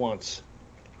twice, cut once.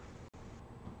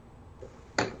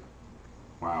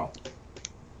 Wow.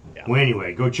 Yeah. Well,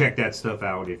 anyway, go check that stuff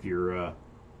out if you're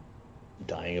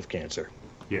dying of cancer.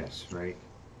 Yes, right.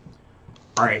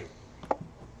 All right.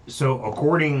 So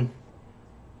according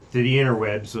to the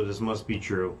interweb, so this must be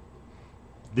true,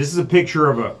 this is a picture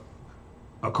of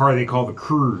a car they call the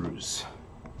Cruise.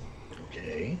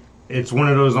 Okay. It's one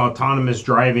of those autonomous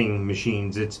driving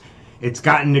machines. It's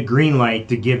gotten the green light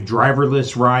to give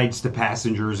driverless rides to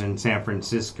passengers in San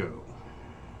Francisco.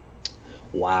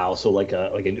 Wow, so like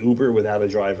an Uber without a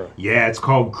driver. Yeah, it's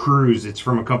called Cruise. It's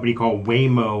from a company called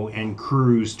Waymo and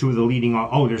Cruise.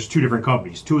 There's 2 different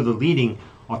companies. 2 of the leading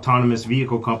autonomous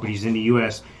vehicle companies in the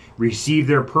U.S. received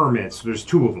their permits. There's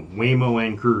 2 of them, Waymo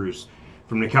and Cruise,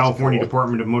 from the California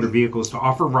Department of Motor Vehicles to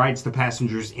offer rides to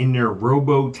passengers in their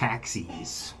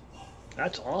robo-taxis.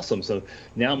 That's awesome. So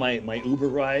now my Uber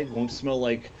ride won't smell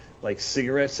like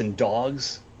cigarettes and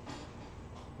dogs,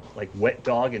 like wet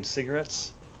dog and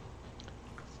cigarettes.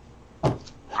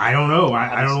 I don't know.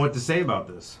 I don't know what to say about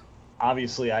this.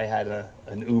 Obviously, I had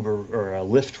an Uber or a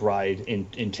Lyft ride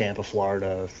in Tampa,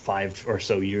 Florida 5 or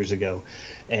so years ago,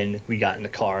 and we got in the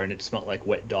car and it smelled like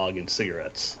wet dog and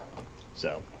cigarettes.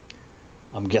 So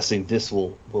I'm guessing this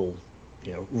will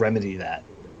remedy that.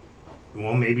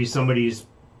 Well, maybe somebody's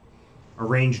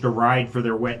arranged a ride for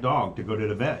their wet dog to go to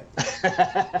the vet.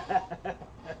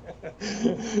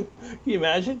 Can you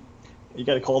imagine? You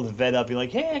got to call the vet up. Be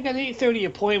like, hey, I got an 8:30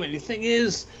 appointment. The thing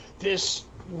is, this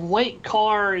white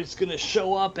car is going to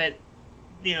show up at,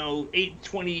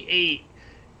 8:28.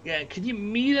 Yeah, could you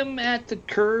meet him at the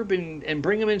curb and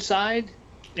bring him inside?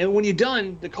 And when you're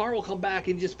done, the car will come back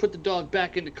and just put the dog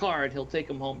back in the car, and he'll take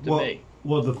him home to me.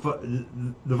 Well,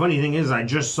 the funny thing is, I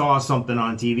just saw something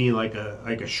on TV, like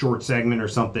a short segment or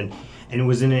something, and it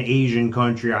was in an Asian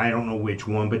country. I don't know which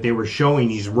one, but they were showing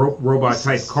these robot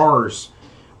type cars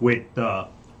with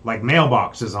like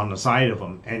mailboxes on the side of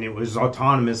them, and it was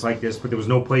autonomous like this, but there was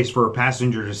no place for a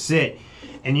passenger to sit.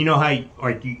 And you know how,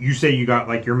 like you say, you got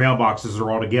like your mailboxes are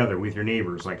all together with your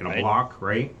neighbors, like in a block,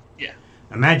 right? Yeah.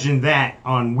 Imagine that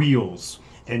on wheels,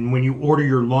 and when you order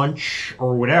your lunch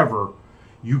or whatever,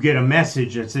 you get a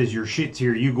message that says your shit's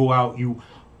here. You go out, you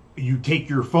take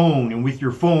your phone, and with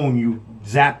your phone you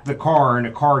zap the car, and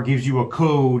the car gives you a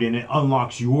code, and it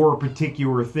unlocks your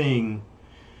particular thing,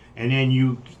 and then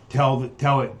you tell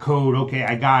it code, okay,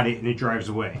 I got it, and it drives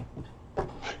away.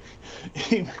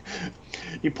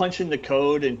 You punch in the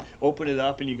code and open it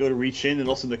up, and you go to reach in, and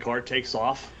all of a sudden the car takes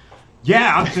off.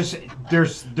 Yeah, I'm just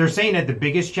they're saying that the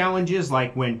biggest challenge is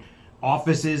like when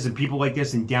offices and people like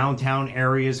this in downtown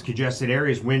areas, congested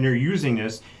areas, when they're using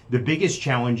this, the biggest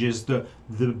challenge is the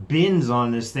bins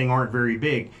on this thing aren't very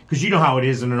big, because you know how it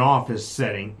is in an office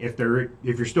setting. If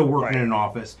you're still working in an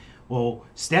office, well,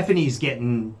 Stephanie's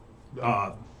getting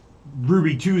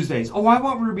Ruby Tuesdays. Oh, I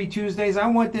want Ruby Tuesdays. I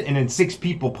want that, and then 6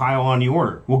 people pile on the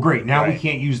order. Well, great. Now we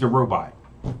can't use the robot.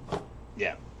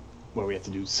 Yeah, where we have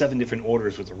to do 7 different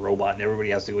orders with the robot, and everybody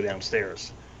has to go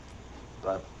downstairs.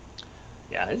 But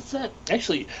yeah, it's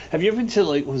actually. Have you ever been to,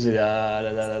 like, was it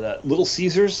Little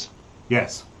Caesars?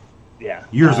 Yes. Yeah.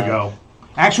 Years ago.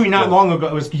 Actually, not long ago.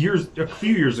 It was a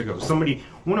few years ago.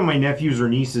 One of my nephews or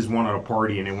nieces wanted a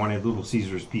party, and they wanted Little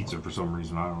Caesars pizza for some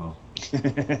reason. I don't know.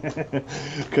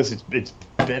 Because it's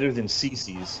better than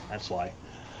CC's. That's why.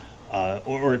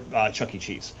 Or Chuck E.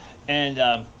 Cheese. And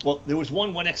well, there was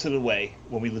one exit away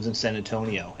when we lived in San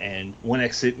Antonio, and one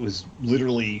exit was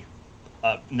literally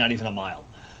not even a mile.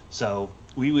 So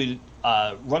we would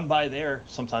run by there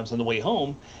sometimes on the way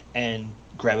home and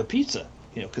grab a pizza,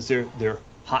 because they're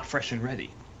hot, fresh, and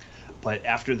ready. But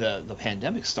after the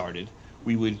pandemic started,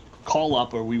 we would call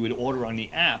up, or we would order on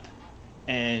the app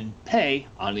and pay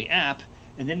on the app,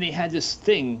 and then they had this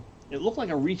thing. It looked like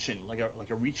a reach-in, like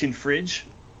a reach-in fridge,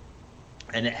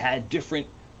 and it had different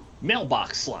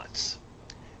mailbox slots.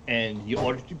 And you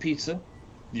ordered your pizza,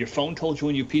 your phone told you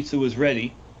when your pizza was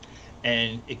ready,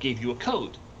 and it gave you a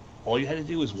code. All you had to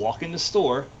do was walk in the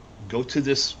store, go to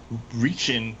this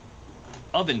reach-in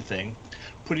oven thing,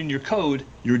 put in your code,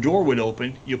 your door would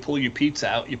open, you pull your pizza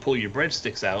out, you pull your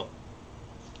breadsticks out,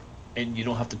 and you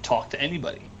don't have to talk to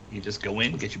anybody. You just go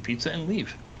in, get your pizza, and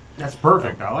leave. That's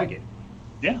perfect. I like it.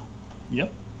 Yeah.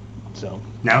 Yep. So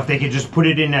now if they could just put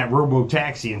it in that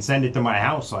robo-taxi and send it to my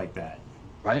house like that.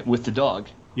 Right, with the dog.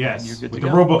 Yes, you're good with to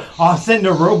the go. robo. I'll send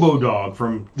a robo-dog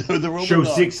from the Show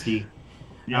dog. 60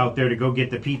 out there to go get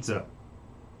the pizza.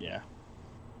 Yeah.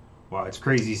 Wow, it's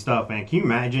crazy stuff, man. Can you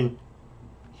imagine?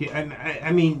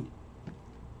 I mean,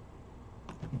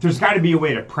 there's got to be a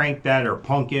way to prank that or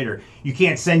punk it, or you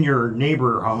can't send your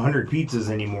neighbor 100 pizzas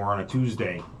anymore on a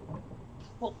Tuesday.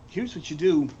 Well, here's what you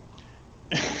do.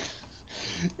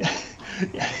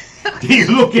 You're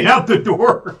looking out the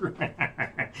door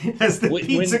as the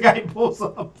pizza guy pulls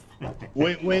up.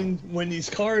 when these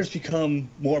cars become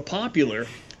more popular,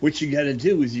 what you got to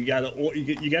do is you got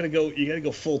to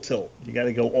go full tilt. You got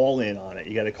to go all in on it.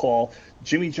 You got to call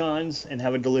Jimmy John's and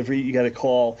have a delivery. You got to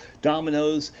call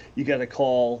Domino's. You got to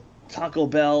call Taco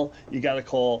Bell. You got to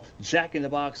call Jack in the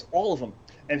Box. All of them.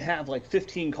 And have like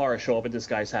 15 cars show up at this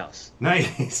guy's house.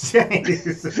 Nice. They're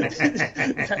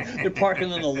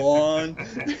parking on the lawn.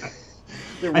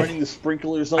 They're running the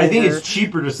sprinklers over. I think it's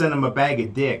cheaper to send them a bag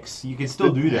of dicks. You can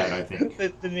still do that, I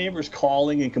think. The neighbor's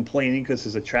calling and complaining because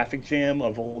there's a traffic jam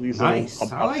of all these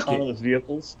autonomous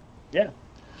vehicles. Yeah.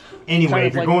 Anyway,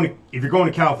 if you're going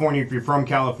to California, if you're from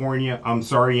California, I'm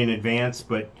sorry in advance,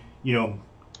 but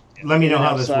let me know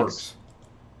how this works.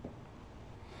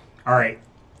 All right.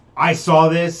 I saw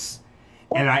this,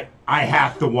 and I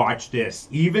have to watch this.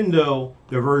 Even though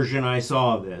the version I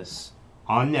saw of this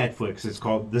on Netflix is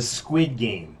called The Squid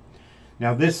Game.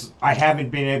 Now this, I haven't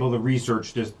been able to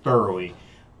research this thoroughly,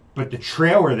 but the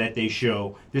trailer that they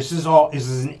show, this is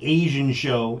an Asian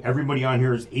show. Everybody on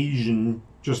here is Asian,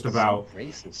 just about. So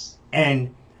racist.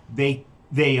 And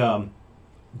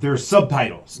there's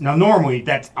subtitles. Now normally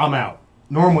I'm out.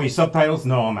 Normally subtitles,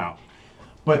 no, I'm out.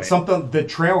 But the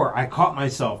trailer, I caught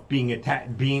myself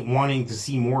wanting to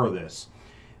see more of this.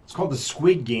 It's called the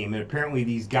Squid Game, and apparently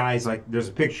these guys, like, there's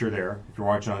a picture there, if you're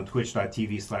watching on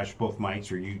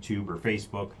twitch.tv/bothmics or YouTube or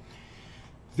Facebook.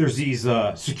 There's these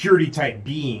security-type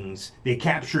beings. They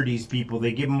capture these people.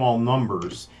 They give them all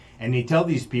numbers. And they tell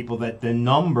these people that the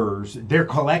numbers, they're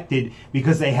collected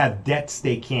because they have debts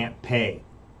they can't pay.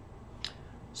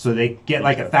 So they get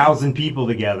like 1,000 people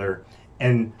together,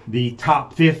 and the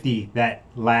top 50 that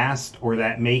last or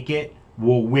that make it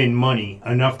will win money,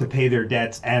 enough to pay their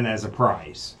debts and as a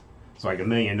prize. It's like $1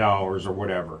 million or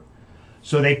whatever.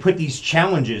 So they put these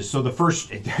challenges. So the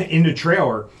first, in the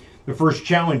trailer, the first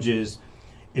challenge is,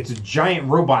 it's a giant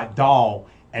robot doll,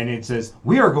 and it says,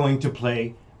 we are going to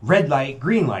play red light,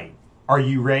 green light. Are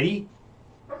you ready?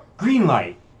 Green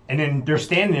light. And then they're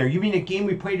standing there. You mean a game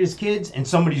we played as kids? And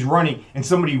somebody's running, and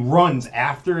somebody runs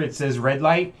after it says red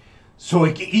light. So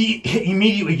it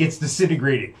immediately gets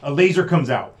disintegrated. A laser comes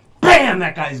out. Bam!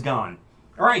 That guy's gone.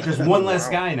 All right, there's one less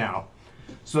guy now.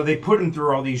 So they put him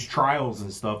through all these trials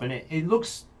and stuff, and it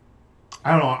looks...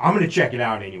 I don't know. I'm going to check it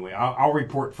out anyway. I'll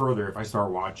report further if I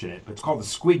start watching it. But it's called the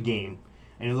Squid Game,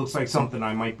 and it looks like something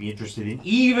I might be interested in,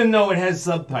 even though it has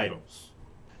subtitles.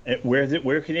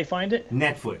 Where can they find it?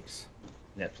 Netflix.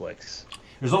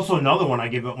 There's also another one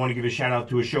want to give a shout out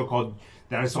to, a show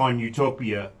that I saw on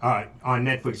Utopia on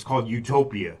Netflix called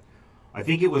Utopia. I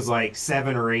think it was like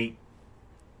 7 or 8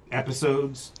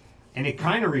 episodes, and it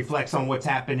kind of reflects on what's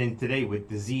happening today with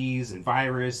disease and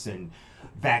virus and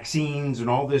vaccines and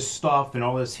all this stuff and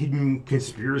all this hidden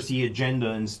conspiracy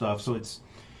agenda and stuff. So it's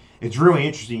really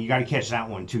interesting. You got to catch that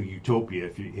one too,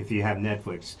 Utopia. If you have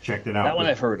Netflix, check it out. That one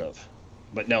I've heard of,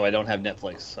 but no, I don't have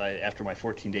Netflix. After my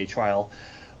 14-day trial,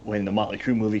 when the Motley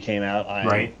Crue movie came out,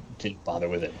 I didn't bother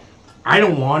with it. I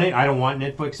don't want it. I don't want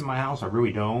Netflix in my house. I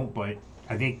really don't. But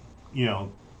I think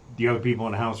the other people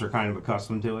in the house are kind of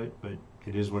accustomed to it. But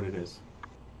it is what it is.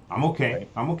 I'm okay. Right.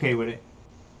 I'm okay with it.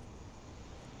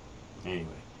 Anyway,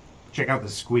 check out the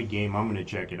Squid Game. I'm going to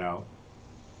check it out.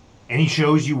 Any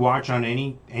shows you watch on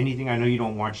anything? I know you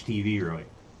don't watch TV, really.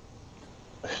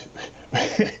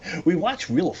 We watch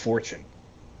Wheel of Fortune.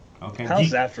 Okay.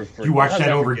 How's that for free? You watch that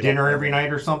over dinner every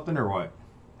night or something, or what?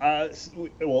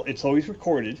 Well, it's always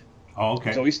recorded. Oh, okay.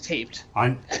 It's always taped.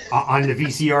 On the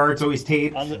VCR, it's always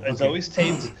taped? It's always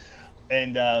taped.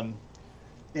 And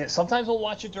sometimes we'll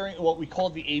watch it during what we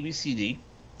call the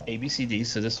ABCD,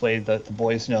 so this way the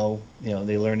boys know,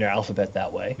 they learn their alphabet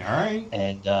that way. All right.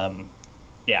 And,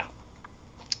 yeah.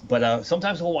 But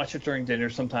sometimes we'll watch it during dinner.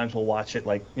 Sometimes we'll watch it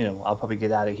I'll probably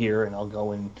get out of here and I'll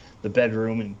go in the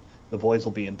bedroom and the boys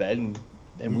will be in bed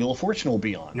and Wheel of Fortune will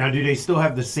be on. Now, do they still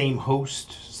have the same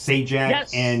host, Sajak,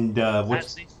 yes. And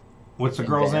what's the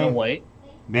girl's name?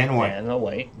 Vanna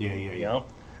White. Yeah.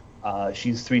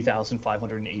 She's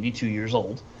 3,582 years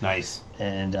old. Nice.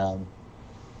 And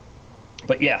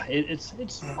but yeah,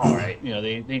 it's all right.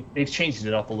 They've changed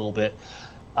it up a little bit.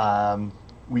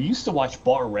 We used to watch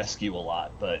Bar Rescue a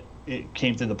lot, but it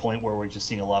came to the point where we're just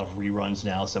seeing a lot of reruns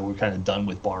now, so we're kind of done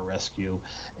with Bar Rescue.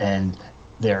 And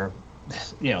they're,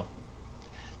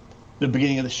 the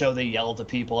beginning of the show they yell at the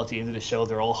people. At the end of the show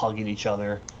they're all hugging each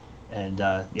other, and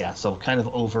so kind of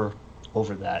over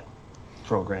that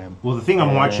program. Well, the thing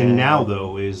I'm watching now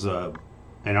though is, and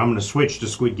I'm going to switch to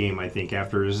Squid Game. I think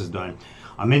after this is done,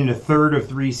 I'm in the 3rd of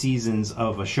 3 seasons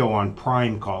of a show on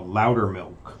Prime called Louder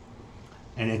Milk,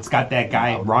 and it's got that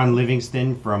guy Ron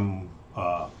Livingston from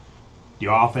The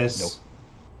Office.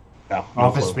 Nope.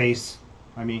 Office Space.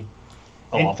 I mean.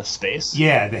 Office Space?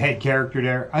 Yeah, the head character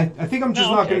there. I think I'm just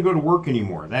not going to go to work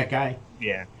anymore. That guy.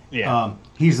 Yeah.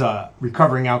 He's a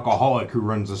recovering alcoholic who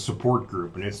runs a support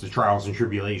group, and it's the trials and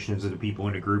tribulations of the people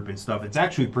in the group and stuff. It's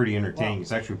actually pretty entertaining. Wow.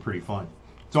 It's actually pretty fun.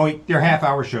 They're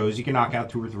half-hour shows. You can knock out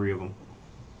 2 or 3 of them.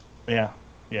 Yeah.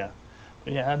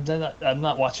 I'm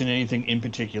not watching anything in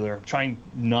particular. I'm trying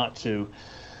not to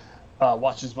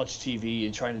watch as much TV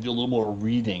and trying to do a little more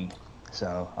reading.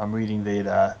 So I'm reading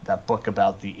that book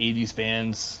about the 80s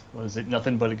bands. Was it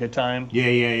Nothing But a Good Time?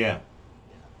 Yeah.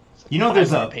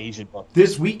 There's a page book.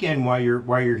 This weekend while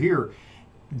you're here,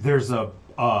 there's a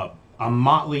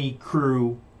Motley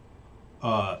Crue.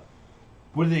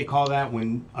 What do they call that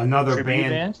when another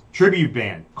tribute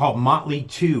band called Motley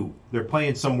 2? They're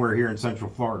playing somewhere here in Central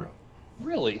Florida.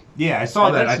 Really? Yeah, I saw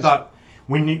that. I thought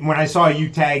when I saw you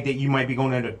tag that you might be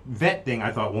going to the vet thing,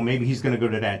 I thought, well, maybe he's going to go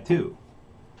to that too.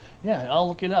 Yeah, I'll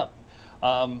look it up.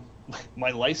 My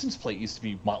license plate used to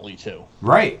be Motley 2.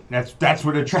 Right. That's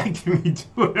what attracted me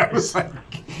to it. I was like,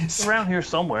 it's around here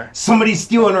somewhere. Somebody's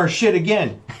stealing our shit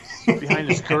again. Behind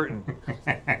this curtain.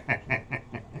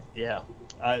 Yeah.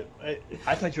 I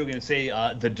thought you were going to say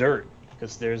The Dirt,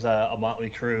 because there's a Motley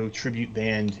Crue tribute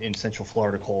band in Central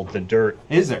Florida called The Dirt.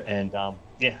 Is there? And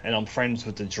Yeah, and I'm friends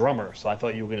with the drummer, so I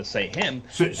thought you were going to say him.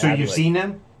 So you've seen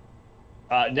them?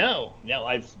 No,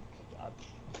 I've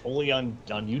only on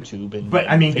YouTube. But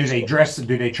I mean, do they dress?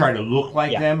 Do they try to look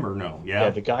like them or no? Yeah,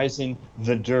 the guys in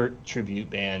the Dirt tribute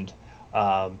band,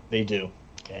 they do,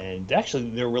 and actually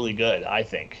they're really good, I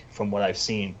think, from what I've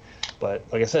seen. But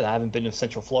like I said, I haven't been to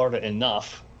Central Florida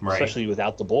enough, especially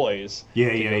without the boys.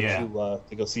 To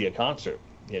go see a concert.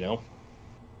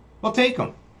 Well, take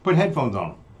them. Put headphones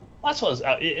on. That's what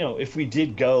I was, if we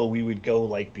did go, we would go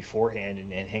like beforehand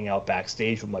and hang out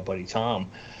backstage with my buddy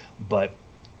Tom. And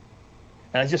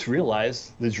I just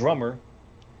realized the drummer,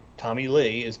 Tommy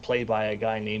Lee, is played by a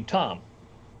guy named Tom.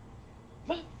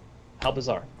 How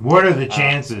bizarre. What are the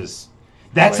chances?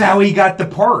 That's how he got the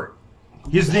part.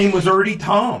 His name was already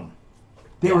Tom.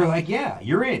 They were like, yeah,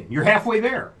 you're in. You're halfway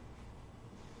there.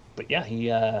 But yeah,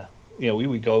 he, we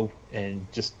would go and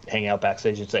just hang out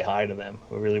backstage and say hi to them.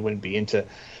 We really wouldn't be into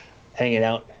hanging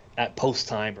out at post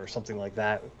time or something like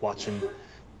that, watching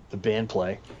the band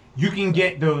play. You can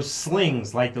get those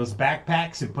slings, like those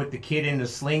backpacks, and put the kid in the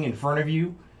sling in front of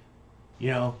you,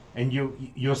 and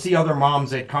you'll see other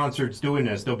moms at concerts doing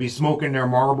this. They'll be smoking their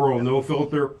Marlboro no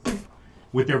filter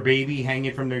with their baby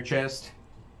hanging from their chest.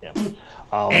 Yeah.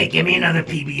 Hey, give me another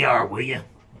PBR, will you?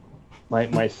 My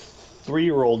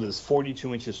 3-year-old is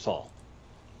 42 inches tall.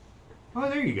 Oh,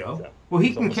 there you go. Well,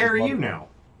 he can carry you now.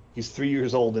 He's 3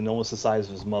 years old and almost the size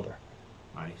of his mother.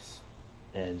 Nice.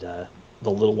 And the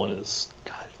little one is,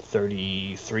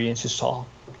 33 inches tall.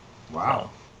 Wow.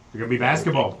 You're going to be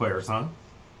basketball players, huh?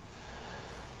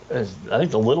 I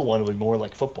think the little one would be more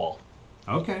like football.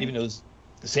 Okay. Even though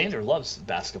Sander loves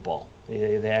basketball.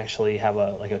 They actually have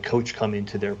a coach come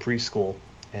into their preschool,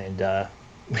 and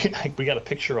we got a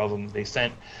picture of him they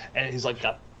sent, and he's like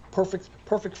got perfect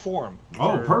form.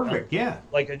 Perfect, yeah.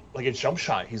 Like a jump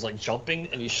shot. He's like jumping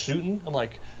and he's shooting. I'm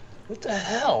like, what the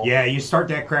hell? Yeah, you start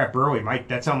that crap early.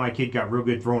 That's how my kid got real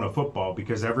good throwing a football,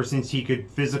 because ever since he could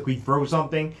physically throw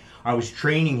something, I was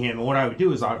training him. And what I would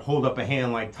do is I'd hold up a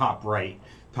hand like top right,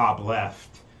 top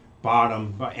left,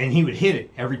 bottom, and he would hit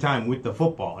it every time with the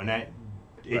football, and it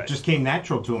just came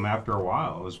natural to him after a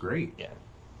while. It was great. Yeah.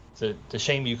 It's a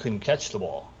shame you couldn't catch the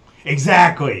ball.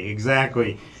 Exactly.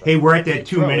 Hey, we're at that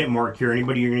 2-minute mark here.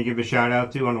 Anybody you're going to give a shout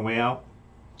out to on the way out?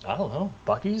 I don't know.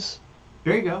 Bucky's?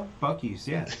 There you go. Bucky's,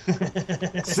 yeah.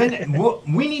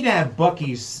 We need to have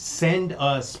Bucky's send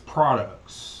us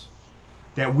products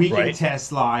that we can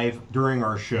test live during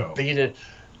our show. Beta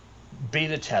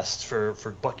test for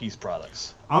Bucky's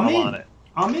products. I'm in. on it.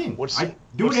 I'm in.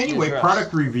 Do it anyway.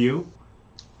 Product review.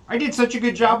 I did such a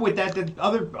good job with that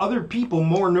other people with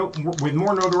more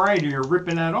notoriety are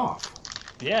ripping that off.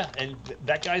 Yeah, and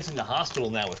that guy's in the hospital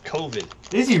now with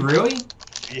COVID. Is he really?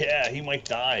 Yeah, he might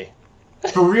die.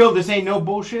 For real? This ain't no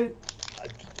bullshit?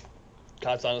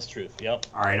 God's honest truth, yep.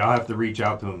 All right, I'll have to reach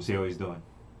out to him, see how he's doing.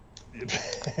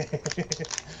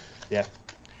 Yeah.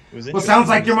 Well, sounds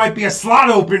like there might be a slot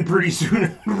open pretty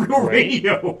soon on Real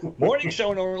Radio. Morning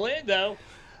show in Orlando.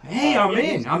 Hey, I'm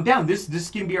in. I'm down. This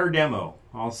can be our demo.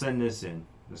 I'll send this in.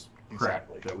 This crap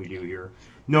that we do here.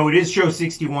 No, it is show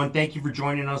 61. Thank you for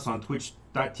joining us on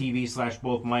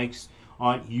twitch.tv/bothmics,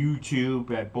 on YouTube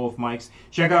at Both Mics.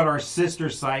 Check out our sister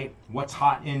site, What's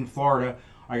Hot in Florida.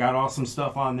 I got awesome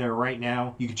stuff on there right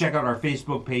now. You can check out our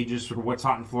Facebook pages for What's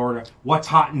Hot in Florida. What's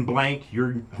Hot in Blank,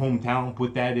 your hometown.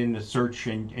 Put that in the search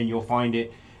and you'll find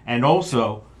it. And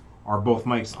also, our Both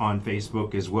Mics on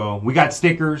Facebook as well. We got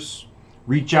stickers.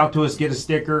 Reach out to us, get a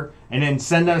sticker, and then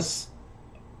send us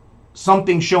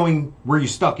something showing where you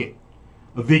stuck it.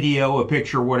 A video, a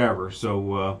picture, whatever.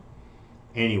 So,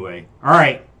 anyway. All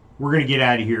right. We're going to get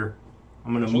out of here.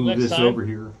 I'm going to move this over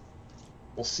here.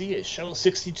 We'll see you at show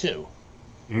 62.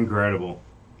 Incredible.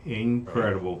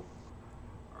 All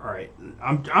right.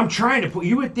 I'm trying to put...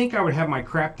 You would think I would have my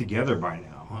crap together by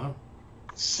now, huh?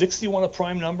 61 a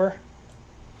prime number?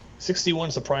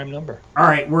 61's a prime number. All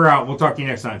right. We're out. We'll talk to you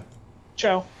next time.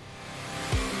 Ciao.